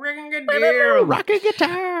Night. Rocking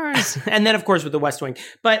guitars. And then, of course, with The West Wing.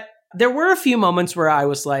 But there were a few moments where I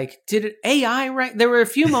was like, did AI write? There were a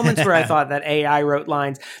few moments where I thought that AI wrote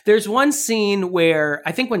lines. There's one scene where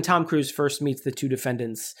I think when Tom Cruise first meets the two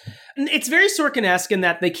defendants, it's very Sorkin-esque in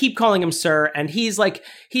that they keep calling him sir. And he's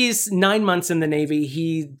 9 months in the Navy.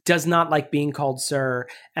 He does not like being called sir.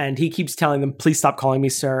 And he keeps telling them, please stop calling me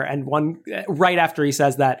sir. And right after he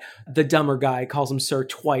says that, the dumber guy calls him sir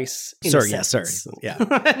twice. Sir, yeah, sir. Yeah.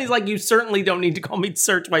 And he's like, you certainly don't need to call me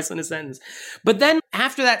sir twice in a sentence. But then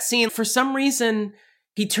after that scene, for some reason,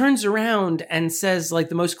 he turns around and says like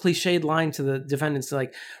the most cliched line to the defendants,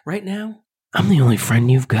 like, right now, I'm the only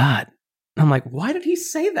friend you've got. And I'm like, why did he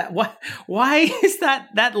say that? Why is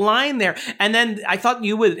that line there? And then I thought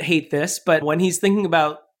you would hate this, but when he's thinking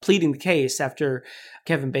about pleading the case after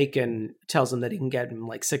Kevin Bacon tells him that he can get him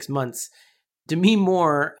like 6 months, Demi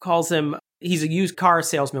Moore calls him, he's a used car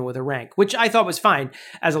salesman with a rank, which I thought was fine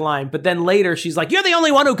as a line. But then later she's like, you're the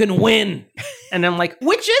only one who can win. And I'm like,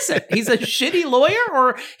 which is it? He's a shitty lawyer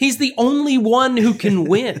or he's the only one who can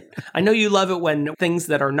win? I know you love it when things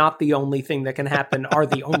that are not the only thing that can happen are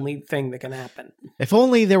the only thing that can happen. If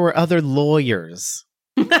only there were other lawyers.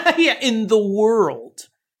 Yeah, in the world.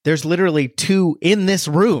 There's literally 2 in this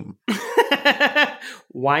room.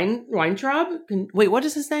 Weintraub? Wait, what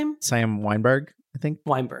is his name? Sam Weinberg, I think.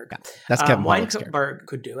 Weinberg. Yeah, that's Kevin Pollak's character. Weinberg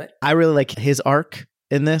could do it. I really like his arc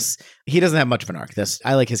in this. He doesn't have much of an arc.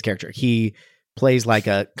 I like his character. He plays like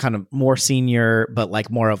a kind of more senior, but like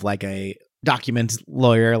more of like a document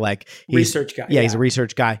lawyer, like research guy. Yeah, he's a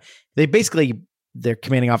research guy. They basically, their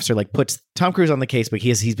commanding officer like puts Tom Cruise on the case, but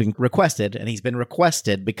he's been requested, and he's been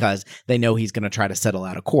requested because they know he's going to try to settle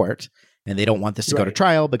out of court. And they don't want this to go to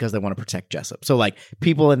trial because they want to protect Jessup. So like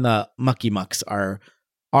people in the mucky mucks are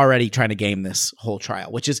already trying to game this whole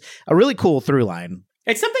trial, which is a really cool through line.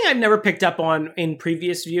 It's something I've never picked up on in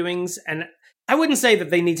previous viewings. And I wouldn't say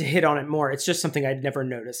that they need to hit on it more. It's just something I'd never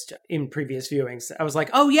noticed in previous viewings. I was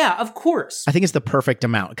like, oh yeah, of course. I think it's the perfect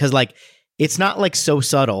amount because like it's not like so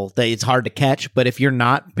subtle that it's hard to catch. But if you're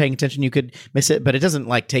not paying attention, you could miss it. But it doesn't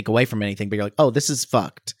like take away from anything. But you're like, oh, this is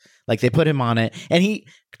fucked. Like they put him on it. And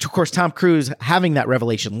of course, Tom Cruise having that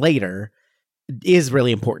revelation later is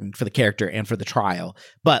really important for the character and for the trial.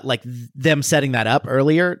 But like them setting that up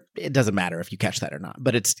earlier, it doesn't matter if you catch that or not.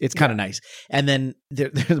 But it's kind of nice. And then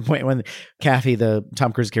there's a point when Kathy, the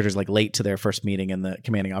Tom Cruise character, is like late to their first meeting, and the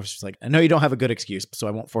commanding officer's like, I know you don't have a good excuse, so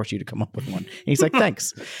I won't force you to come up with one. And he's like,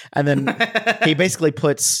 thanks. And then he basically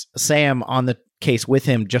puts Sam on the case with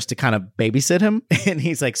him just to kind of babysit him. And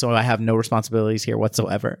he's like, so I have no responsibilities here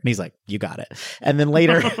whatsoever. And he's like, you got it. And then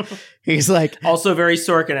later he's like, also very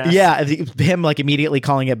Sorkin-esque. Yeah. Him like immediately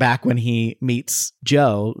calling it back when he meets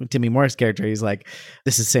Joe, Demi Moore's character. He's like,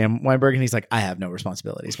 this is Sam Weinberg. And he's like, I have no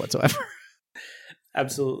responsibilities whatsoever.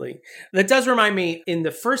 Absolutely. That does remind me, in the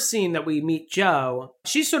first scene that we meet Joe,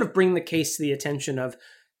 she's sort of bringing the case to the attention of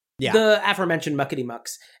Yeah. The aforementioned muckety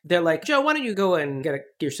mucks. They're like, Joe, why don't you go and get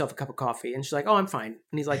yourself a cup of coffee? And she's like, oh, I'm fine.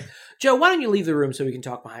 And he's like, Joe, why don't you leave the room so we can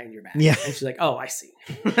talk behind your back? Yeah. And she's like, oh, I see.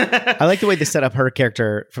 I like the way they set up her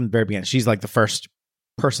character from the very beginning. She's like the first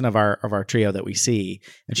person of our trio that we see,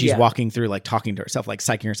 and she's walking through, like talking to herself, like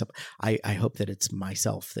psyching herself. I hope that it's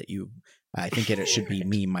myself that you. I think it should be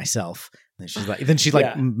me myself. And she's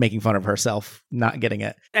like making fun of herself, not getting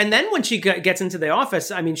it. And then when she gets into the office,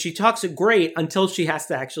 I mean, she talks it great until she has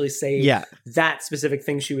to actually say that specific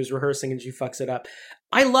thing she was rehearsing, and she fucks it up.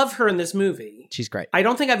 I love her in this movie. She's great. I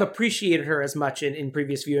don't think I've appreciated her as much in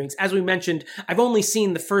previous viewings. As we mentioned, I've only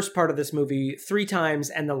seen the first part of this movie 3 times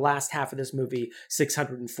and the last half of this movie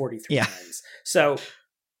 643 times. So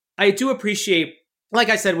I do appreciate, like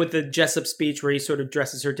I said, with the Jessup speech where he sort of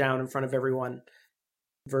dresses her down in front of everyone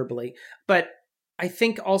verbally. But I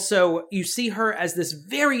think also you see her as this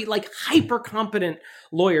very like hyper competent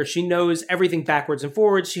lawyer. She knows everything backwards and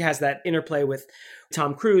forwards. She has that interplay with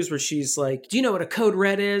Tom Cruise where she's like, do you know what a code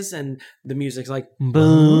red is? And the music's like,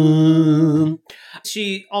 boom.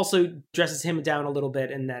 She also dresses him down a little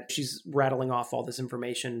bit in that she's rattling off all this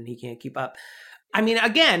information and he can't keep up. I mean,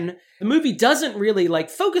 again, the movie doesn't really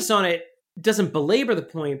like focus on it, doesn't belabor the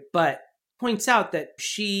point, but points out that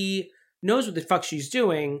she knows what the fuck she's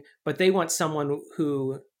doing, but they want someone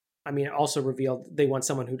who, I mean, also revealed they want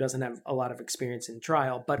someone who doesn't have a lot of experience in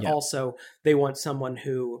trial, but also they want someone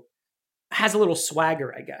who has a little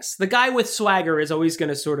swagger, I guess. The guy with swagger is always going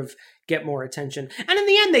to sort of get more attention. And in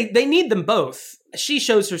the end, they need them both. She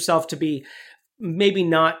shows herself to be maybe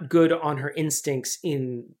not good on her instincts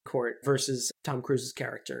in court versus Tom Cruise's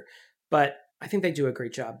character. But I think they do a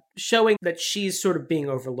great job showing that she's sort of being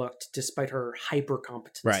overlooked despite her hyper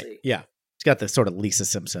competency. Right. Yeah. It's got this sort of Lisa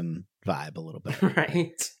Simpson vibe a little bit.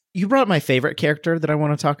 Right. You brought up my favorite character that I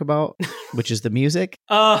want to talk about, which is the music.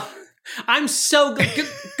 I'm so good.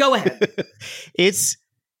 Go ahead. It's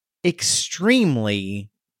extremely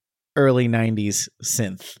early 90s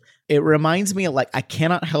synth. It reminds me of, like, I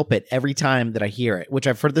cannot help it every time that I hear it, which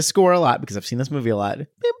I've heard the score a lot because I've seen this movie a lot.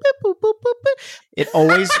 It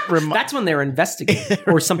always That's when they're investigating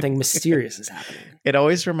or something mysterious is happening. It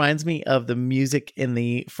always reminds me of the music in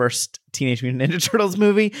the first Teenage Mutant Ninja Turtles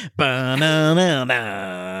movie.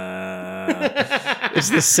 It's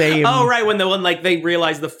the same. Oh, right. When they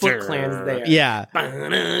realize the Foot Clan's there. Yeah.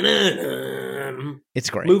 It's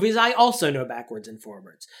great. Movies I also know backwards and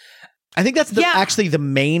forwards. I think that's actually the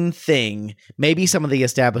main thing. Maybe some of the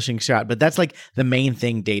establishing shot, but that's like the main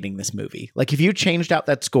thing dating this movie. Like if you changed out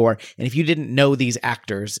that score and if you didn't know these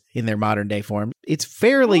actors in their modern day form, it's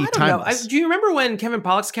fairly timeless. Do you remember when Kevin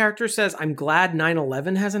Pollak's character says, I'm glad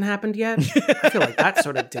 9/11 hasn't happened yet? I feel like that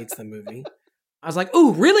sort of dates the movie. I was like,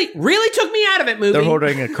 ooh, really? Really took me out of it, movie. They're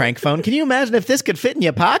ordering a crank phone. Can you imagine if this could fit in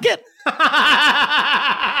your pocket?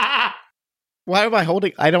 Why am I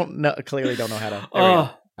holding? I don't know. Clearly don't know how to.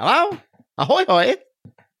 Hello? Ahoy, hoy.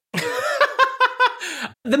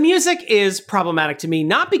 The music is problematic to me,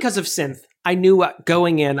 not because of synth. I knew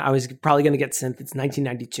going in, I was probably going to get synth. It's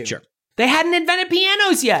 1992. Sure. They hadn't invented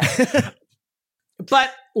pianos yet.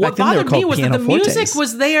 But what bothered me was that the music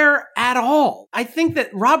was there at all. I think that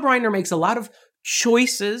Rob Reiner makes a lot of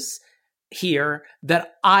choices here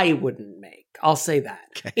that I wouldn't make. I'll say that.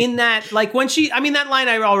 Okay. In that, like when that line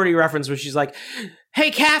I already referenced where she's like, hey,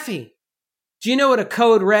 Kathy, do you know what a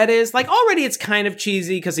code red is? Like already it's kind of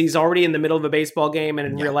cheesy because he's already in the middle of a baseball game and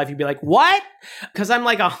in real life you'd be like, what? Because I'm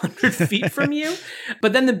like 100 feet from you.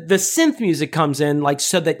 But then the synth music comes in like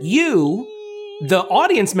so that you, the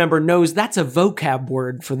audience member, knows that's a vocab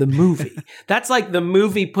word for the movie. That's like the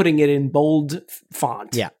movie putting it in bold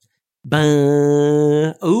font. Yeah.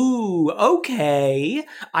 Ooh, okay.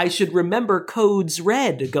 I should remember codes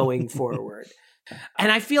red going forward.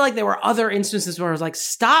 And I feel like there were other instances where I was like,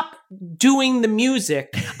 stop doing the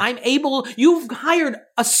music. You've hired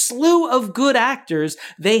a slew of good actors.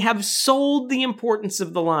 They have sold the importance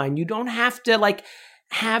of the line. You don't have to like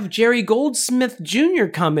have Jerry Goldsmith Jr.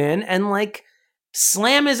 come in and like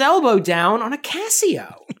slam his elbow down on a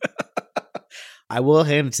Casio. I will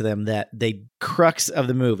hand it to them that the crux of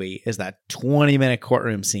the movie is that 20-minute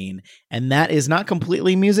courtroom scene. And that is not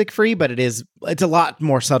completely music free, but it's a lot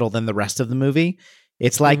more subtle than the rest of the movie.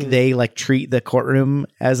 It's like they like treat the courtroom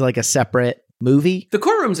as like a separate movie. The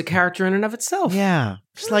courtroom's a character in and of itself. Yeah.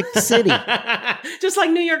 Just like the city. Just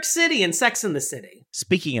like New York City and Sex and the City.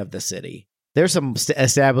 Speaking of the city, there's some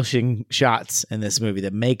establishing shots in this movie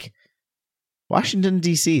that make Washington,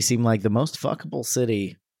 D.C. seem like the most fuckable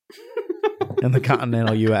city in the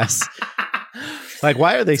continental U.S. Like,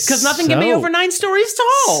 why are they because nothing can be over 9 stories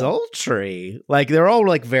tall. Sultry. Like, they're all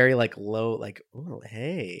like very like low, like, oh,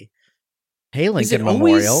 hey. Hey, Is Lincoln it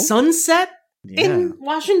Memorial. always sunset Yeah. in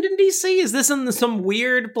Washington, D.C.? Is this in some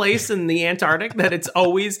weird place in the Antarctic that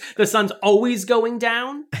the sun's always going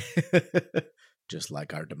down? Just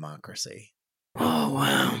like our democracy. Oh,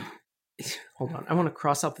 wow. Hold on. I want to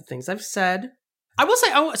cross out the things I've said. I will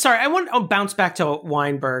say, I want to bounce back to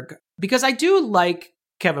Weinberg because I do like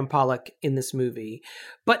Kevin Pollak in this movie,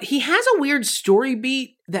 but he has a weird story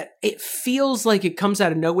beat that it feels like it comes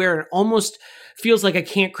out of nowhere and almost feels like I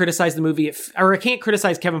can't criticize the movie or I can't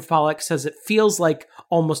criticize Kevin Pollak says it feels like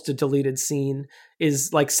almost a deleted scene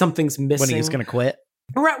is like something's missing. When he's going to quit?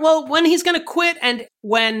 Right. Well, when he's going to quit and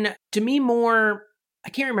when Demi Moore, I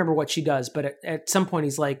can't remember what she does, but at some point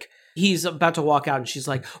he's about to walk out and she's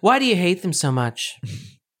like, why do you hate them so much?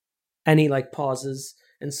 And he like pauses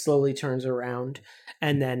and slowly turns around.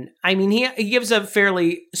 And then, I mean, he gives a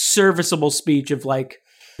fairly serviceable speech of like,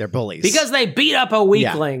 they're bullies. because they beat up a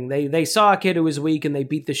weakling. Yeah. They saw a kid who was weak and they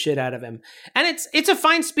beat the shit out of him. And it's a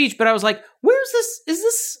fine speech, but I was like,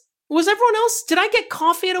 was everyone else? Did I get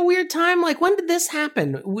coffee at a weird time? Like, when did this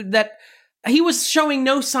happen? That he was showing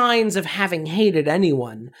no signs of having hated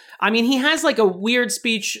anyone. I mean, he has like a weird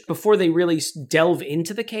speech before they really delve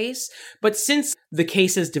into the case. But since the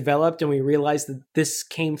case has developed and we realize that this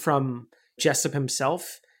came from Jessup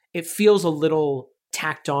himself, it feels a little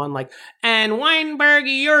tacked on, like, and Weinberg,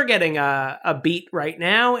 you're getting a beat right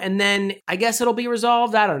now. And then I guess it'll be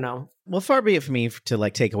resolved. I don't know. Well, far be it for me to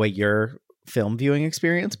like take away your film viewing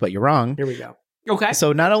experience, but you're wrong. Here we go. Okay.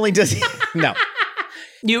 So not only does he... No.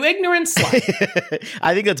 You ignorant slut.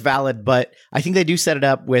 I think that's valid, but I think they do set it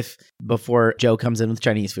up with before Joe comes in with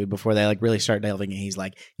Chinese food, before they like really start delving in. He's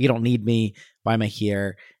like, you don't need me. Why am I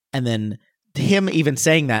here? And then him even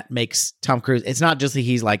saying that makes Tom Cruise, it's not just that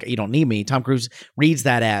he's like, you don't need me. Tom Cruise reads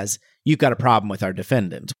that as, you've got a problem with our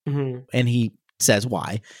defendant. Mm-hmm. And he says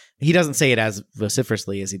why. He doesn't say it as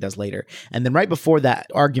vociferously as he does later. And then right before that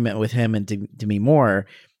argument with him and Demi Moore,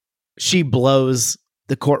 she blows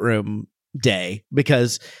the courtroom day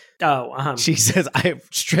because she says, I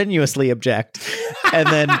strenuously object. And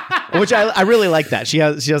then, which I really like that. She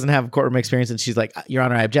doesn't have courtroom experience. And she's like, Your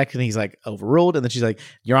Honor, I object. And he's like, overruled. And then she's like,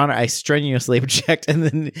 Your Honor, I strenuously object. And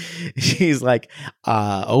then she's like,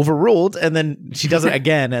 overruled. And then she does it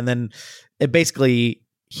again. And then it basically,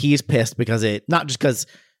 he's pissed because not just because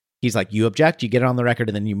he's like, you object, you get it on the record,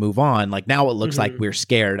 and then you move on. Like now it looks like we're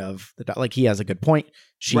scared of like he has a good point.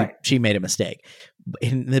 She made a mistake.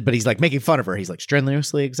 But he's like making fun of her. He's like,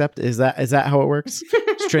 strenuously accept. Is that how it works?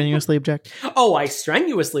 Strenuously object. Oh, I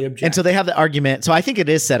strenuously object. And so they have the argument. So I think it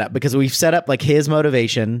is set up because we've set up like his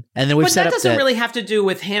motivation, and then we've set up. But that doesn't really have to do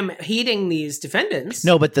with him hating these defendants.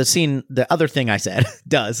 No, but the other thing I said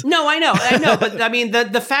does. No, I know. But I mean,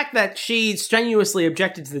 the fact that she strenuously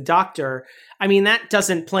objected to the doctor, I mean, that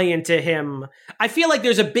doesn't play into him. I feel like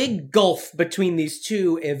there's a big gulf between these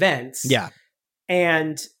two events. Yeah.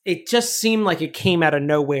 And it just seemed like it came out of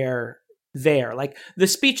nowhere there. Like the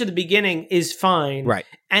speech at the beginning is fine. Right.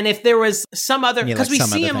 And if there was some other, because like we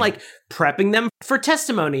see him like prepping them for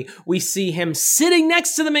testimony. We see him sitting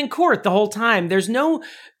next to them in court the whole time. There's no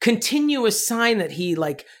continuous sign that he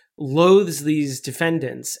like loathes these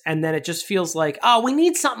defendants. And then it just feels like, oh, we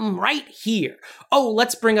need something right here. Oh,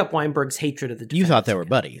 let's bring up Weinberg's hatred of the defendants. You thought they were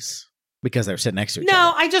buddies. Because they were sitting next to each other.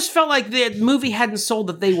 No, I just felt like the movie hadn't sold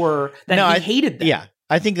that he hated them. Yeah,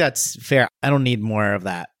 I think that's fair. I don't need more of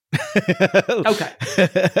that.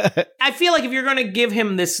 Okay. I feel like if you're going to give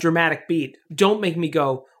him this dramatic beat, don't make me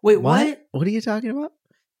go, wait, what? What are you talking about?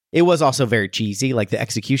 It was also very cheesy, like the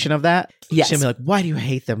execution of that. Yes. She'd be like, why do you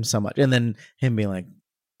hate them so much? And then him being like,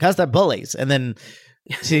 because they're bullies. And then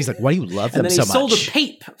she's like, why do you love them so much? And then he sold a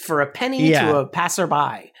pape for a penny to a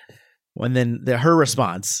passerby. And then her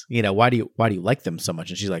response, why do you like them so much?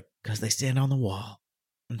 And she's like, because they stand on the wall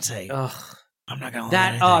and say, "Ugh, I'm not gonna."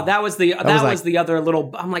 That was the other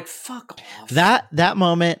little. I'm like, fuck off. That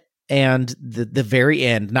moment and the very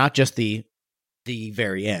end, not just the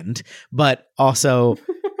very end, but also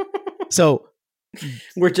so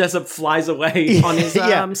where Jessup flies away on his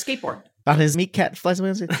skateboard, on his meat cat flies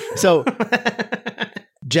away. So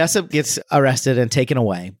Jessup gets arrested and taken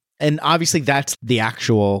away, and obviously that's the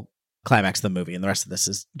actual climax of the movie, and the rest of this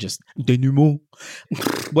is just denouement,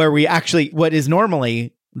 where we actually, what is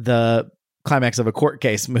normally the climax of a court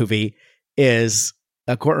case movie is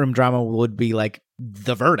a courtroom drama would be like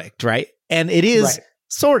the verdict, right? And it is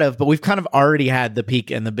sort of, but we've kind of already had the peak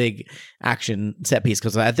and the big action set piece,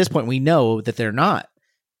 because at this point we know that they're not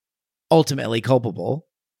ultimately culpable,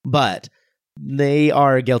 but they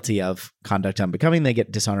are guilty of conduct unbecoming. They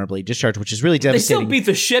get dishonorably discharged, which is really They devastating. still beat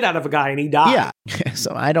the shit out of a guy and he died. Yeah.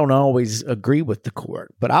 So I don't always agree with the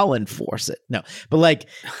court, but I'll enforce it. No, but like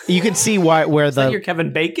you can see where Is the that your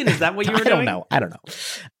Kevin Bacon? Is that what you were I doing? don't know.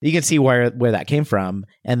 You can see where that came from,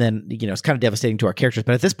 and then it's kind of devastating to our characters.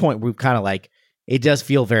 But at this point, we've kind of like it does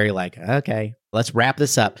feel very like okay, let's wrap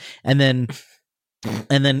this up, and then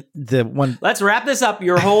the one. Let's wrap this up.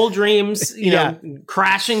 Your whole dreams, Yeah.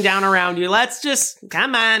 crashing down around you. Let's just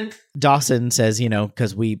come on. Dawson says,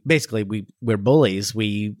 because we're bullies.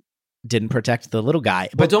 We didn't protect the little guy.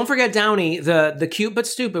 But don't forget Downey, the cute but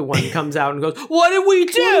stupid one, comes out and goes, "What did we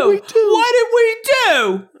do? What did we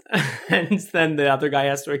do?" And then the other guy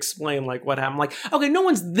has to explain like what happened. Like, okay, no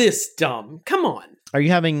one's this dumb. Come on. Are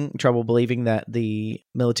you having trouble believing that the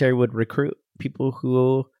military would recruit people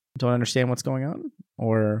who don't understand what's going on?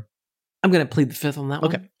 Or I'm going to plead the fifth on that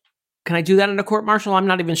one. Okay. Can I do that in a court-martial? I'm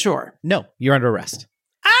not even sure. no, you're under arrest.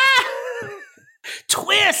 Ah!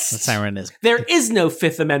 Twist! The siren is. There is no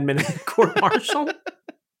Fifth Amendment in a court-martial.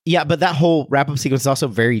 Yeah, but that whole wrap-up sequence is also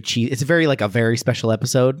very cheesy. It's very like a very special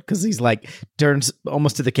episode because he's like turns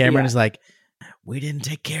almost to the camera and is like, "We didn't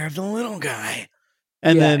take care of the little guy,"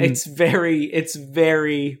 and then it's very.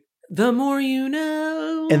 The more you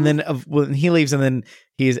know. and then when he leaves, and then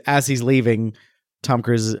as he's leaving, Tom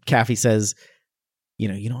Cruise, Kaffee says, "You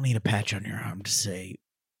don't need a patch on your arm to say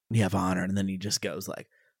you have honor," and then he just goes like,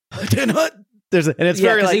 "I did not." And it's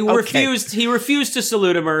very like he refused to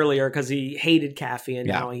salute him earlier because he hated Kaffee, and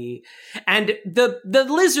now and the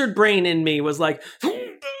lizard brain in me was like, he's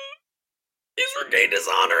regained his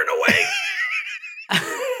honor in a way.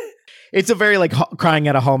 It's a very like crying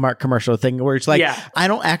at a Hallmark commercial thing where it's like, Yeah. I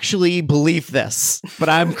don't actually believe this, but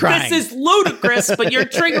I'm crying. This is ludicrous, but you're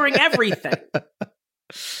triggering everything.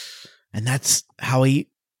 And that's how he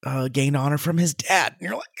gained honor from his dad. And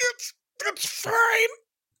you're like, it's fine.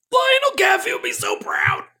 Lionel Kaffee would be so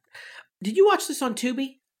proud. Did you watch this on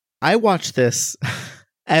Tubi? I watched this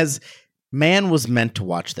as man was meant to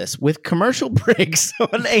watch this with commercial breaks on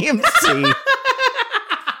AMC.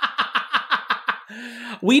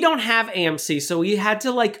 We don't have AMC, so we had to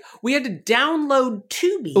download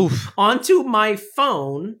Tubi onto my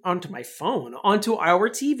phone, onto our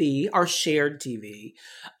TV, our shared TV.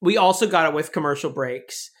 We also got it with commercial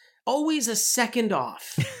breaks. Always a second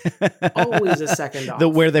off. Always a second off.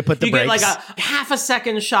 Where they put the breaks. You get like a half a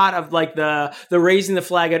second shot of like the raising the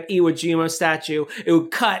flag at Iwo Jima statue. It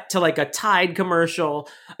would cut to like a Tide commercial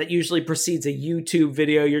that usually precedes a YouTube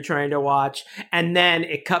video you're trying to watch. And then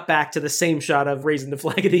it cut back to the same shot of raising the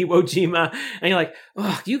flag at Iwo Jima. And you're like,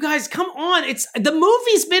 oh, you guys, come on. The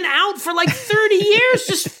movie's been out for like 30 years.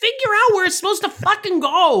 Just figure out where it's supposed to fucking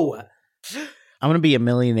go. I'm going to be a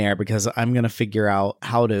millionaire because I'm going to figure out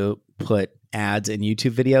how to put ads in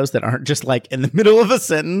YouTube videos that aren't just like in the middle of a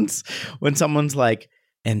sentence when someone's like,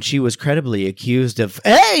 and she was credibly accused of,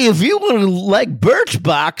 hey, if you want to like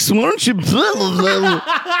Birchbox, why don't you blah, blah, blah.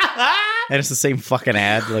 And it's the same fucking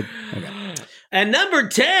ad. Like, okay. And number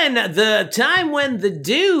 10, the time when the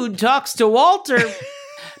dude talks to Walter.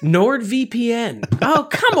 NordVPN. Oh,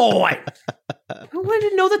 come on. I wanted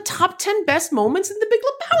to know the top 10 best moments in The Big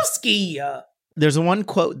Lebowski. There's one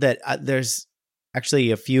quote that there's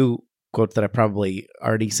actually a few quotes that I probably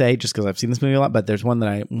already say just because I've seen this movie a lot, but there's one that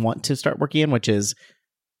I want to start working in, which is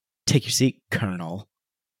 "Take your seat, Colonel,"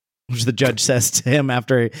 which the judge says to him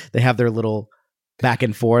after they have their little back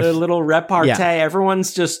and forth. The little repartee. Yeah.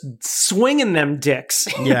 Everyone's just swinging them dicks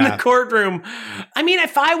in the courtroom. I mean,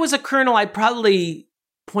 if I was a colonel, I'd probably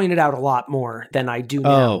point it out a lot more than I do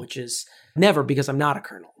now, which is never because I'm not a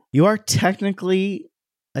colonel. You are technically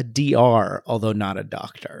a DR, although not a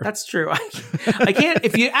doctor. That's true. I can't.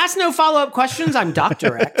 If you ask no follow-up questions, I'm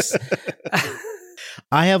Dr. X.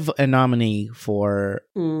 I have a nominee for,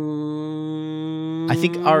 I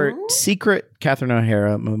think our secret Catherine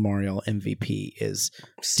O'Hara Memorial MVP is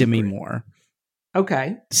Demi Moore.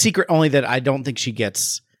 Okay. Secret only that I don't think she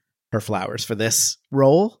gets her flowers for this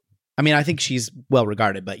role. I mean, I think she's well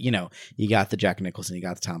regarded, but you got the Jack Nicholson, you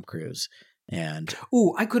got the Tom Cruise. And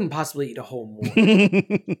I couldn't possibly eat a whole Moore.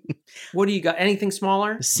 What do you got? Anything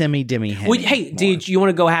smaller? Demi Hey, did you want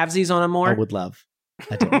to go halvesies on a Moore? I would love.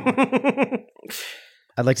 I'd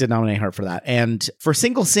like to nominate her for that. And for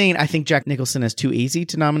single scene, I think Jack Nicholson is too easy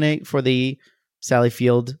to nominate for the Sally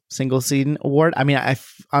Field single scene award. I mean,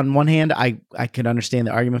 on one hand, I could understand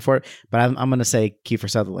the argument for it, but I'm going to say Kiefer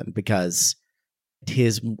Sutherland because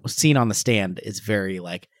his scene on the stand is very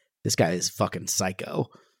like, this guy is fucking psycho.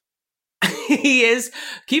 He is.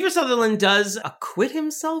 Kiefer Sutherland does acquit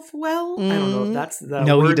himself well. I don't know if that's the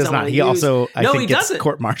No, he words does I not. wanna He use. also, I No, think, he gets doesn't.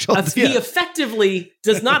 court-martialed. He effectively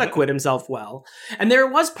does not acquit himself well. And there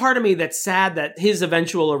was part of me that's sad that his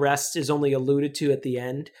eventual arrest is only alluded to at the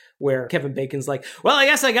end, where Kevin Bacon's like, well, I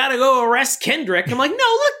guess I gotta go arrest Kendrick. I'm like, no,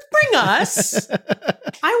 look, bring us.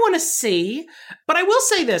 I want to see. But I will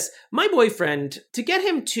say this. My boyfriend, to get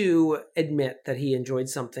him to admit that he enjoyed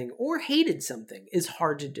something or hated something is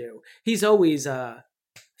hard to do. He's always 5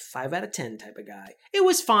 out of 10 type of guy. It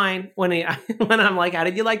was fine when I'm like, how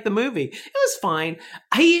did you like the movie? It was fine.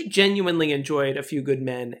 I genuinely enjoyed A Few Good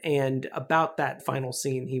Men. And about that final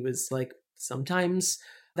scene, he was like, sometimes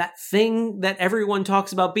that thing that everyone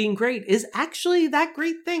talks about being great is actually that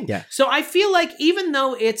great thing. Yeah. So I feel like even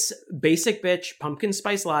though it's basic bitch, pumpkin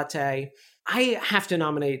spice latte, I have to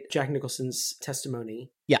nominate Jack Nicholson's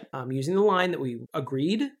testimony. Yeah. Using the line that we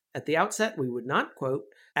agreed at the outset we would not quote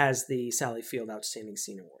as the Sally Field Outstanding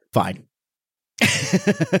Scene Award. Fine.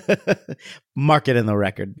 Mark it in the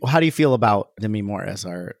record. How do you feel about Demi Moore as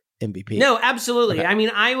our MVP? No, absolutely. Okay. I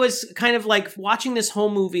mean, I was kind of like watching this whole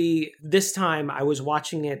movie. This time I was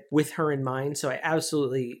watching it with her in mind. So I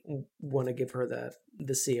absolutely want to give her the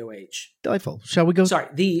COH. Delightful. Shall we go? Sorry,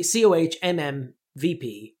 the COH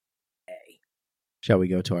MMVP. Shall we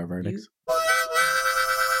go to our verdicts?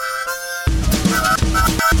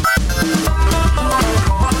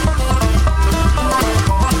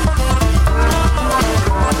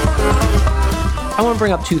 I want to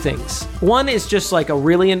bring up two things. One is just like a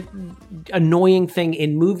really annoying thing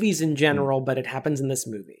in movies in general, but it happens in this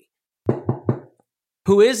movie.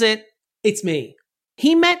 Who is it? It's me.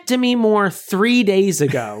 He met Demi Moore 3 days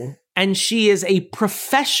ago, and she is a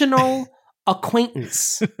professional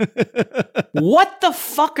acquaintance. What the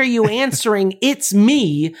fuck are you answering "it's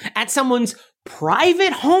me" at someone's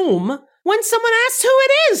private home when someone asks who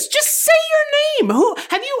it is? Just say your name. Who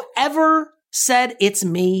have you ever said "it's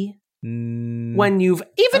me"? When you've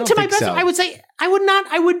even to my best, I would say I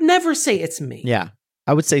would never say it's me. Yeah.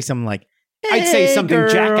 I would say something like, I'd say "Hey, something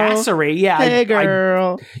girl. jackassery. Yeah. Hey, I'd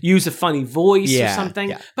girl. use a funny voice or Yeah, something.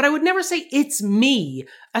 yeah. But I would never say it's me,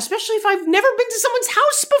 especially if I've never been to someone's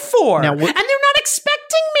house before Now, and they're not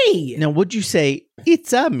expecting me. Now, would you say,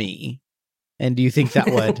 it's a me? And do you think that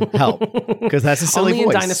would help? Because that's a silly Only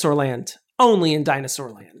voice. in Dinosaur Land. Only in Dinosaur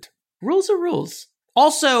Land. Rules are rules.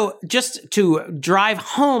 Also, just to drive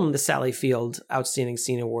home the Sally Field Outstanding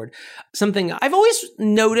Scene Award, something I've always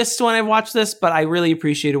noticed when I've watched this, but I really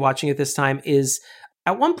appreciated watching it this time, is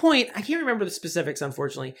at one point, I can't remember the specifics,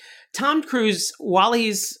 unfortunately, Tom Cruise, while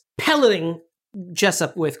he's pelleting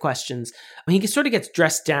Jessup with questions, he sort of gets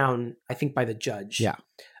dressed down, I think, by the judge. Yeah.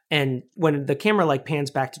 And when the camera like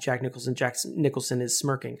pans back to Jack Nicholson, Jack Nicholson is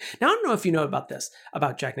smirking. Now, I don't know if you know about this,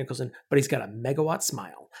 about Jack Nicholson, but he's got a megawatt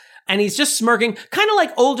smile. And he's just smirking, kind of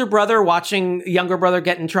like older brother watching younger brother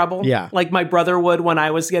get in trouble. Yeah. Like my brother would when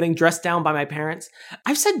I was getting dressed down by my parents.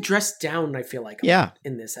 I've said dressed down, I feel like, a lot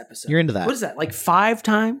in this episode. You're into that. What is that, like 5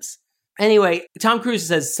 times? Anyway, Tom Cruise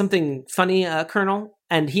says something funny, Colonel,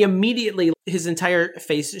 and he immediately, his entire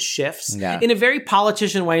face shifts in a very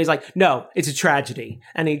politician way. He's like, no, it's a tragedy.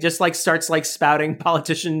 And he just like starts like spouting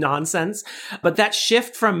politician nonsense. But that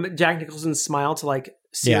shift from Jack Nicholson's smile to like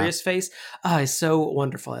serious face is so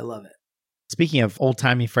wonderful. I love it. Speaking of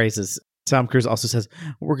old-timey phrases, Tom Cruise also says,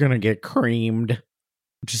 we're going to get creamed.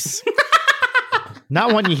 Which is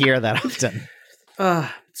not one you hear that often.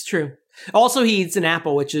 It's true. Also, he eats an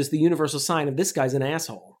apple, which is the universal sign of this guy's an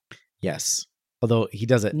asshole. Yes. Although he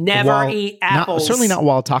does it. Never eat apples. Certainly not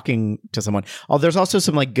while talking to someone. Oh, there's also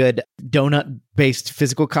some like good donut-based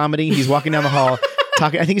physical comedy. He's walking down the hall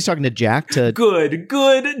talking. I think he's talking to Jack. Good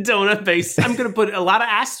donut based. I'm going to put a lot of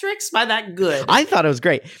asterisks by that good. I thought it was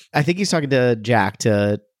great. I think he's talking to Jack,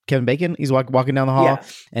 to Kevin Bacon. He's walking down the hall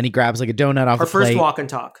and he grabs like a donut off the plate. Our first walk and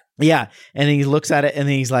talk. Yeah. And he looks at it and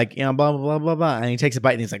then he's like, blah, blah, blah, blah, blah. And he takes a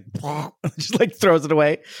bite and he's like, just like throws it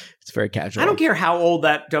away. It's very casual. I don't care how old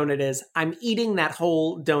that donut is. I'm eating that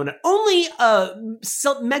whole donut. Only a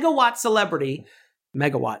megawatt celebrity,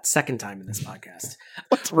 second time in this podcast.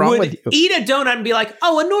 What's wrong with you? Eat a donut and be like,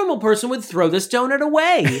 oh, a normal person would throw this donut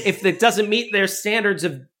away if it doesn't meet their standards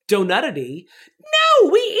of donutity. No,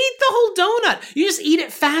 we eat the whole donut. You just eat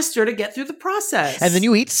it faster to get through the process. And then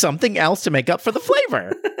you eat something else to make up for the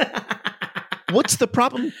flavor. What's the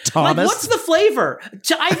problem, Thomas? Like, what's the flavor?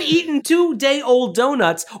 I've eaten 2-day-old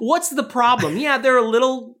donuts. What's the problem? Yeah, they're a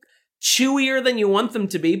little chewier than you want them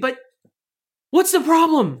to be, but what's the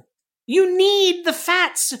problem? You need the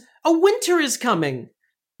fats. A winter is coming.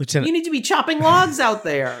 You need to be chopping logs out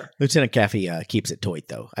there. Lieutenant Caffey keeps it toit,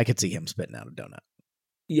 though. I could see him spitting out a donut.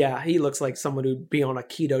 Yeah, he looks like someone who'd be on a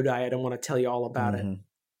keto diet and want to tell you all about it.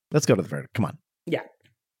 Let's go to the verdict. Come on. Yeah,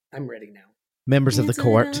 I'm ready now. Members of the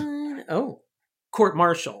court. Oh, court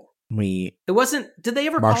martial. It wasn't. Did they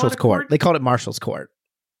ever Marshall's call it a court? They called it Marshall's Court.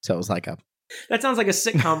 So it was like a. That sounds like a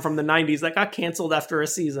sitcom from the 90s that got canceled after a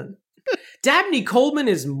season. Dabney Coleman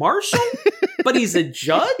is Marshall, but he's a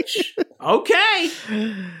judge? Okay.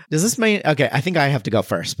 Does this mean... Okay, I think I have to go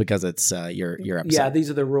first because it's your episode. Yeah, these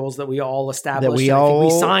are the rules that we all established. That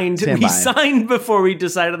we signed before we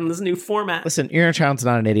decided on this new format. Listen, Your Inner Child's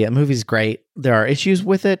Not an Idiot. The movie's great. There are issues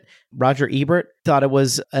with it. Roger Ebert thought it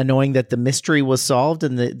was annoying that the mystery was solved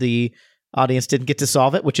and the audience didn't get to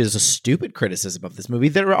solve it, which is a stupid criticism of this movie.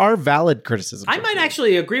 There are valid criticisms. I might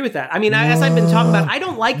actually agree with that. I mean, as I've been talking about, I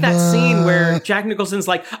don't like that scene where Jack Nicholson's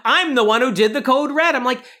like, I'm the one who did the code red. I'm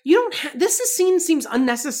like, you don't this scene seems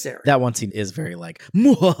unnecessary. That one scene is very like,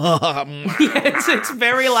 it's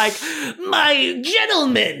very like, my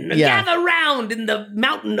gentlemen, gather round in the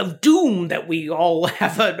mountain of doom that we all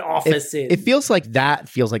have an office in. It feels like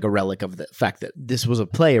a relic of the fact that this was a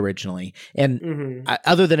play originally. And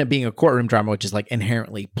other than it being a courtroom drama, which is like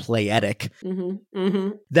inherently playetic,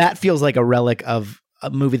 that feels like a relic of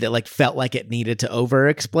a movie that like felt like it needed to over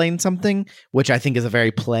explain something, which I think is a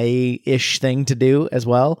very play-ish thing to do as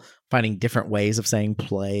well, finding different ways of saying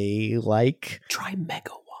play. Like try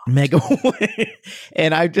megawatt.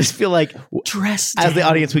 And I just feel like as the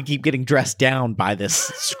audience we keep getting dressed down by this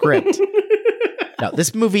script. No,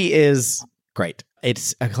 this movie is great.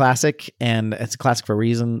 It's a classic, and it's a classic for a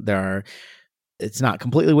reason. It's not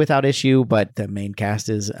completely without issue, but the main cast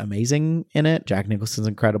is amazing in it. Jack Nicholson's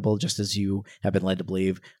incredible, just as you have been led to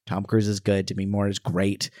believe. Tom Cruise is good. Demi Moore is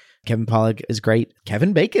great. Kevin Pollak is great.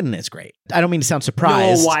 Kevin Bacon is great. I don't mean to sound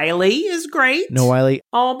surprised. Noah Wyle is great. Noah Wyle.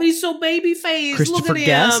 Oh, he's so baby-faced. Christopher Look at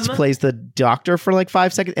Guest him. Plays the doctor for like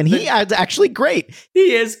 5 seconds, and he is actually great.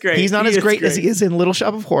 He is great. He's not as great as he is in Little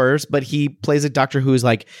Shop of Horrors, but he plays a doctor who's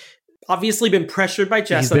like, obviously been pressured by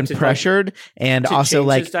Jessup. He's been pressured and also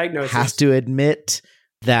like has to admit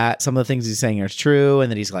that some of the things he's saying are true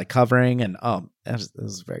and that he's like covering. And this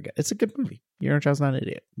is very good. It's a good movie. Your Inner Child's Not an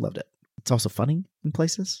Idiot. Loved it. It's also funny in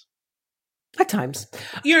places. At times.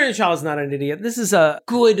 Your Inner Child is Not an Idiot. This is a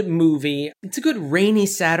good movie. It's a good rainy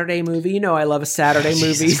Saturday movie. You know I love a Saturday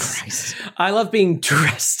movie. I love being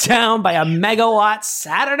dressed down by a megawatt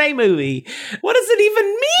Saturday movie. What does it even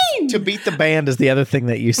mean? To beat the band is the other thing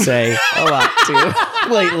that you say a lot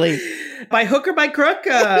too lately. By hook or by crook,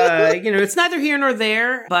 it's neither here nor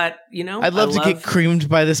there, but, I'd love to get creamed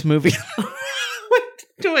by this movie.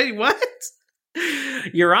 What?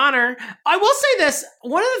 Your Honor, I will say this.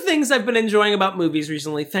 One of the things I've been enjoying about movies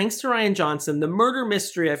recently, thanks to Rian Johnson, the murder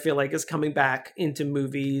mystery, I feel like, is coming back into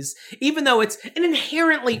movies, even though it's an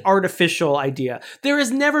inherently artificial idea. There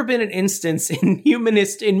has never been an instance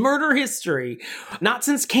in murder history, not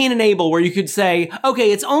since Cain and Abel, where you could say,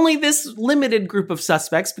 okay, it's only this limited group of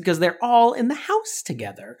suspects because they're all in the house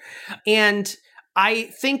together. And I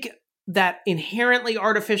think that inherently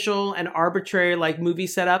artificial and arbitrary like movie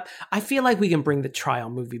setup, I feel like we can bring the trial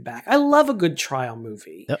movie back. I love a good trial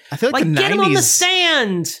movie. I feel like the 90s, get them on the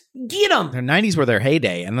stand. Get them. The 90s were their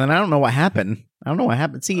heyday, and then I don't know what happened.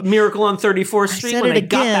 See, Miracle on 34th Street when they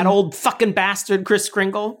got that old fucking bastard Kris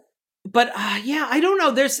Kringle. But I don't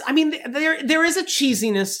know. There is a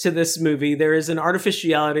cheesiness to this movie. There is an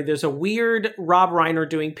artificiality. There's a weird Rob Reiner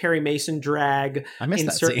doing Perry Mason drag in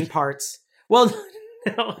certain parts. Well,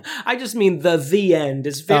 no, I just mean the end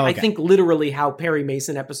is very, I think literally how Perry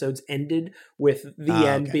Mason episodes ended, with the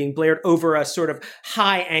end being blared over a sort of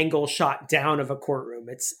high angle shot down of a courtroom.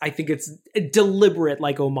 I think it's a deliberate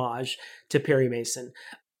like homage to Perry Mason.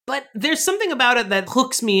 But there's something about it that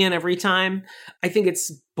hooks me in every time. I think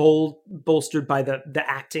it's bolstered by the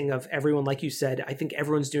acting of everyone. Like you said, I think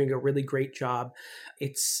everyone's doing a really great job.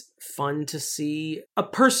 It's fun to see a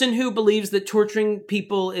person who believes that torturing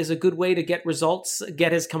people is a good way to get results,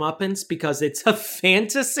 get his comeuppance because it's a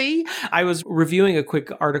fantasy. I was reviewing a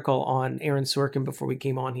quick article on Aaron Sorkin before we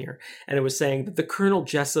came on here, and it was saying that the Colonel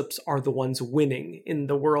Jessups are the ones winning in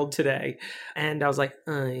the world today. And I was like,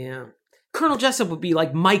 oh yeah. Colonel Jessup would be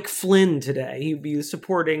like Mike Flynn today. He'd be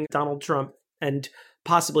supporting Donald Trump and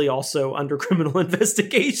possibly also under criminal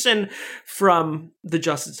investigation from the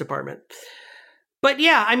Justice Department. But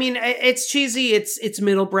yeah, I mean, it's cheesy, it's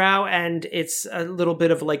middlebrow, and it's a little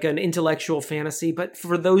bit of like an intellectual fantasy. But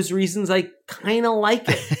for those reasons, I kind of like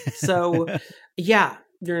it. So yeah,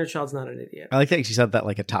 Your Inner Child's Not an Idiot. I like that she said that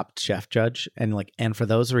like a Top Chef judge, and for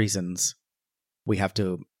those reasons, we have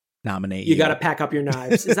to nominate you. You got to pack up your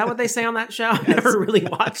knives. Is that what they say on that show? I've never really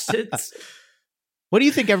watched it. What do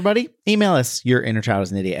you think, everybody? Email us,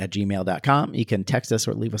 yourinnerchildisanidiot@gmail.com. You can text us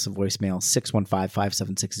or leave us a voicemail,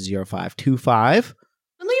 615-576-0525.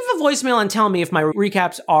 Leave a voicemail and tell me if my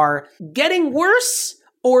recaps are getting worse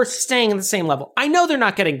or staying at the same level. I know they're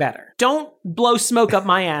not getting better. Don't blow smoke up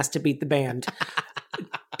my ass to beat the band.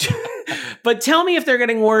 But tell me if they're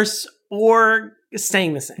getting worse or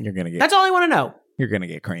staying the same. That's all I want to know. You're going to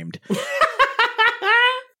get creamed. We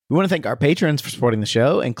want to thank our patrons for supporting the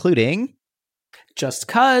show, including Just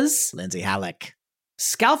Cuz, Lindsay Halleck,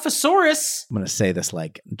 Scalphosaurus, I'm going to say this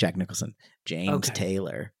like Jack Nicholson, James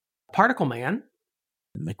Taylor, Particle Man,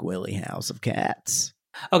 the McWillie House of Cats.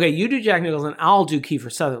 Okay, you do Jack Nicholson, I'll do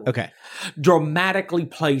Kiefer Sutherland. Okay. Dramatically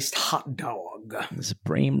placed hot dog. The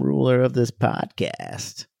supreme ruler of this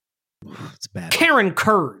podcast. It's bad. Karen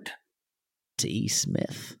Kurd. T.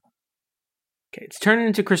 Smith. Okay, it's turning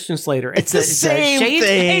into Christian Slater. It's the same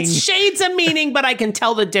thing. It's shades of meaning, but I can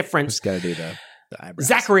tell the difference. Just got to do the eyebrows.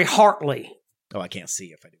 Zachary Hartley. Oh, I can't see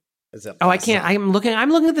if I do. I can't. I'm looking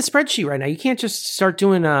at the spreadsheet right now. You can't just start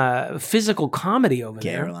doing physical comedy over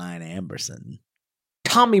there. Caroline Amberson.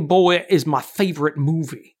 Tommy Boy is my favorite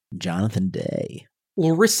movie. Jonathan Day.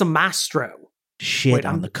 Larissa Mastro. Shit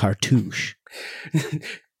on the cartouche.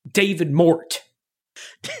 David Mort.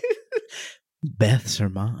 Beth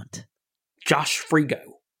Sermont. Josh Frigo.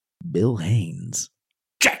 Bill Haynes.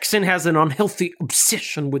 Jackson has an unhealthy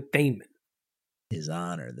obsession with Damon. His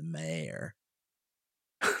Honor, the Mayor.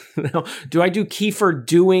 Now, do I do Kiefer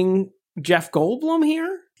doing Jeff Goldblum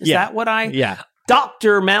here? Is that what I... Yeah.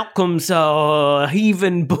 Dr. Malcolm's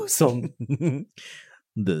heaving bosom.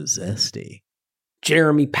 The Zesty.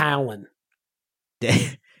 Jeremy Palin.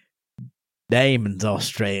 Damon's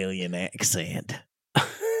Australian accent.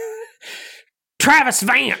 Travis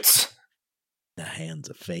Vance. The Hands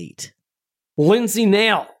of Fate. Lindsay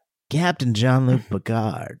Nail. Captain Jean-Luc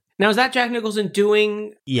Picard. Now, is that Jack Nicholson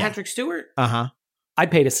doing Patrick Stewart? Uh-huh. I'd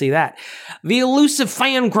pay to see that. The elusive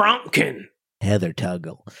Fan Gromkin. Heather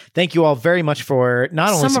Tuggle. Thank you all very much for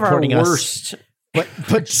not only supporting us,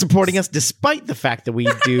 but supporting us despite the fact that we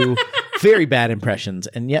do very bad impressions,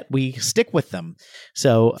 and yet we stick with them.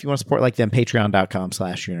 So if you want to support like them,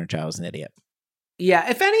 patreon.com/yourinnerchildisanidiot.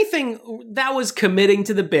 Yeah, if anything, that was committing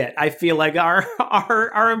to the bit. I feel like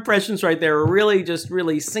our impressions right there are really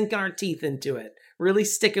sinking our teeth into it, really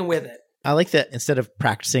sticking with it. I like that instead of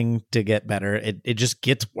practicing to get better, it just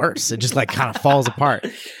gets worse. It just like kind of falls apart.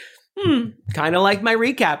 Kind of like my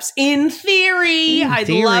recaps. In theory, I'd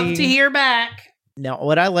love to hear back. Now,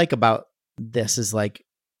 what I like about this is like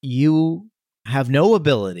you have no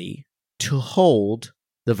ability to hold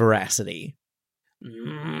the veracity.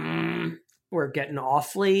 We're getting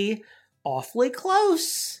awfully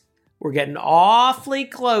close. We're getting awfully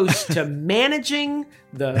close to managing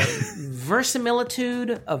the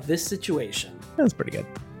verisimilitude of this situation. That's pretty good.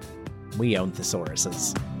 We own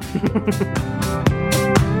thesauruses.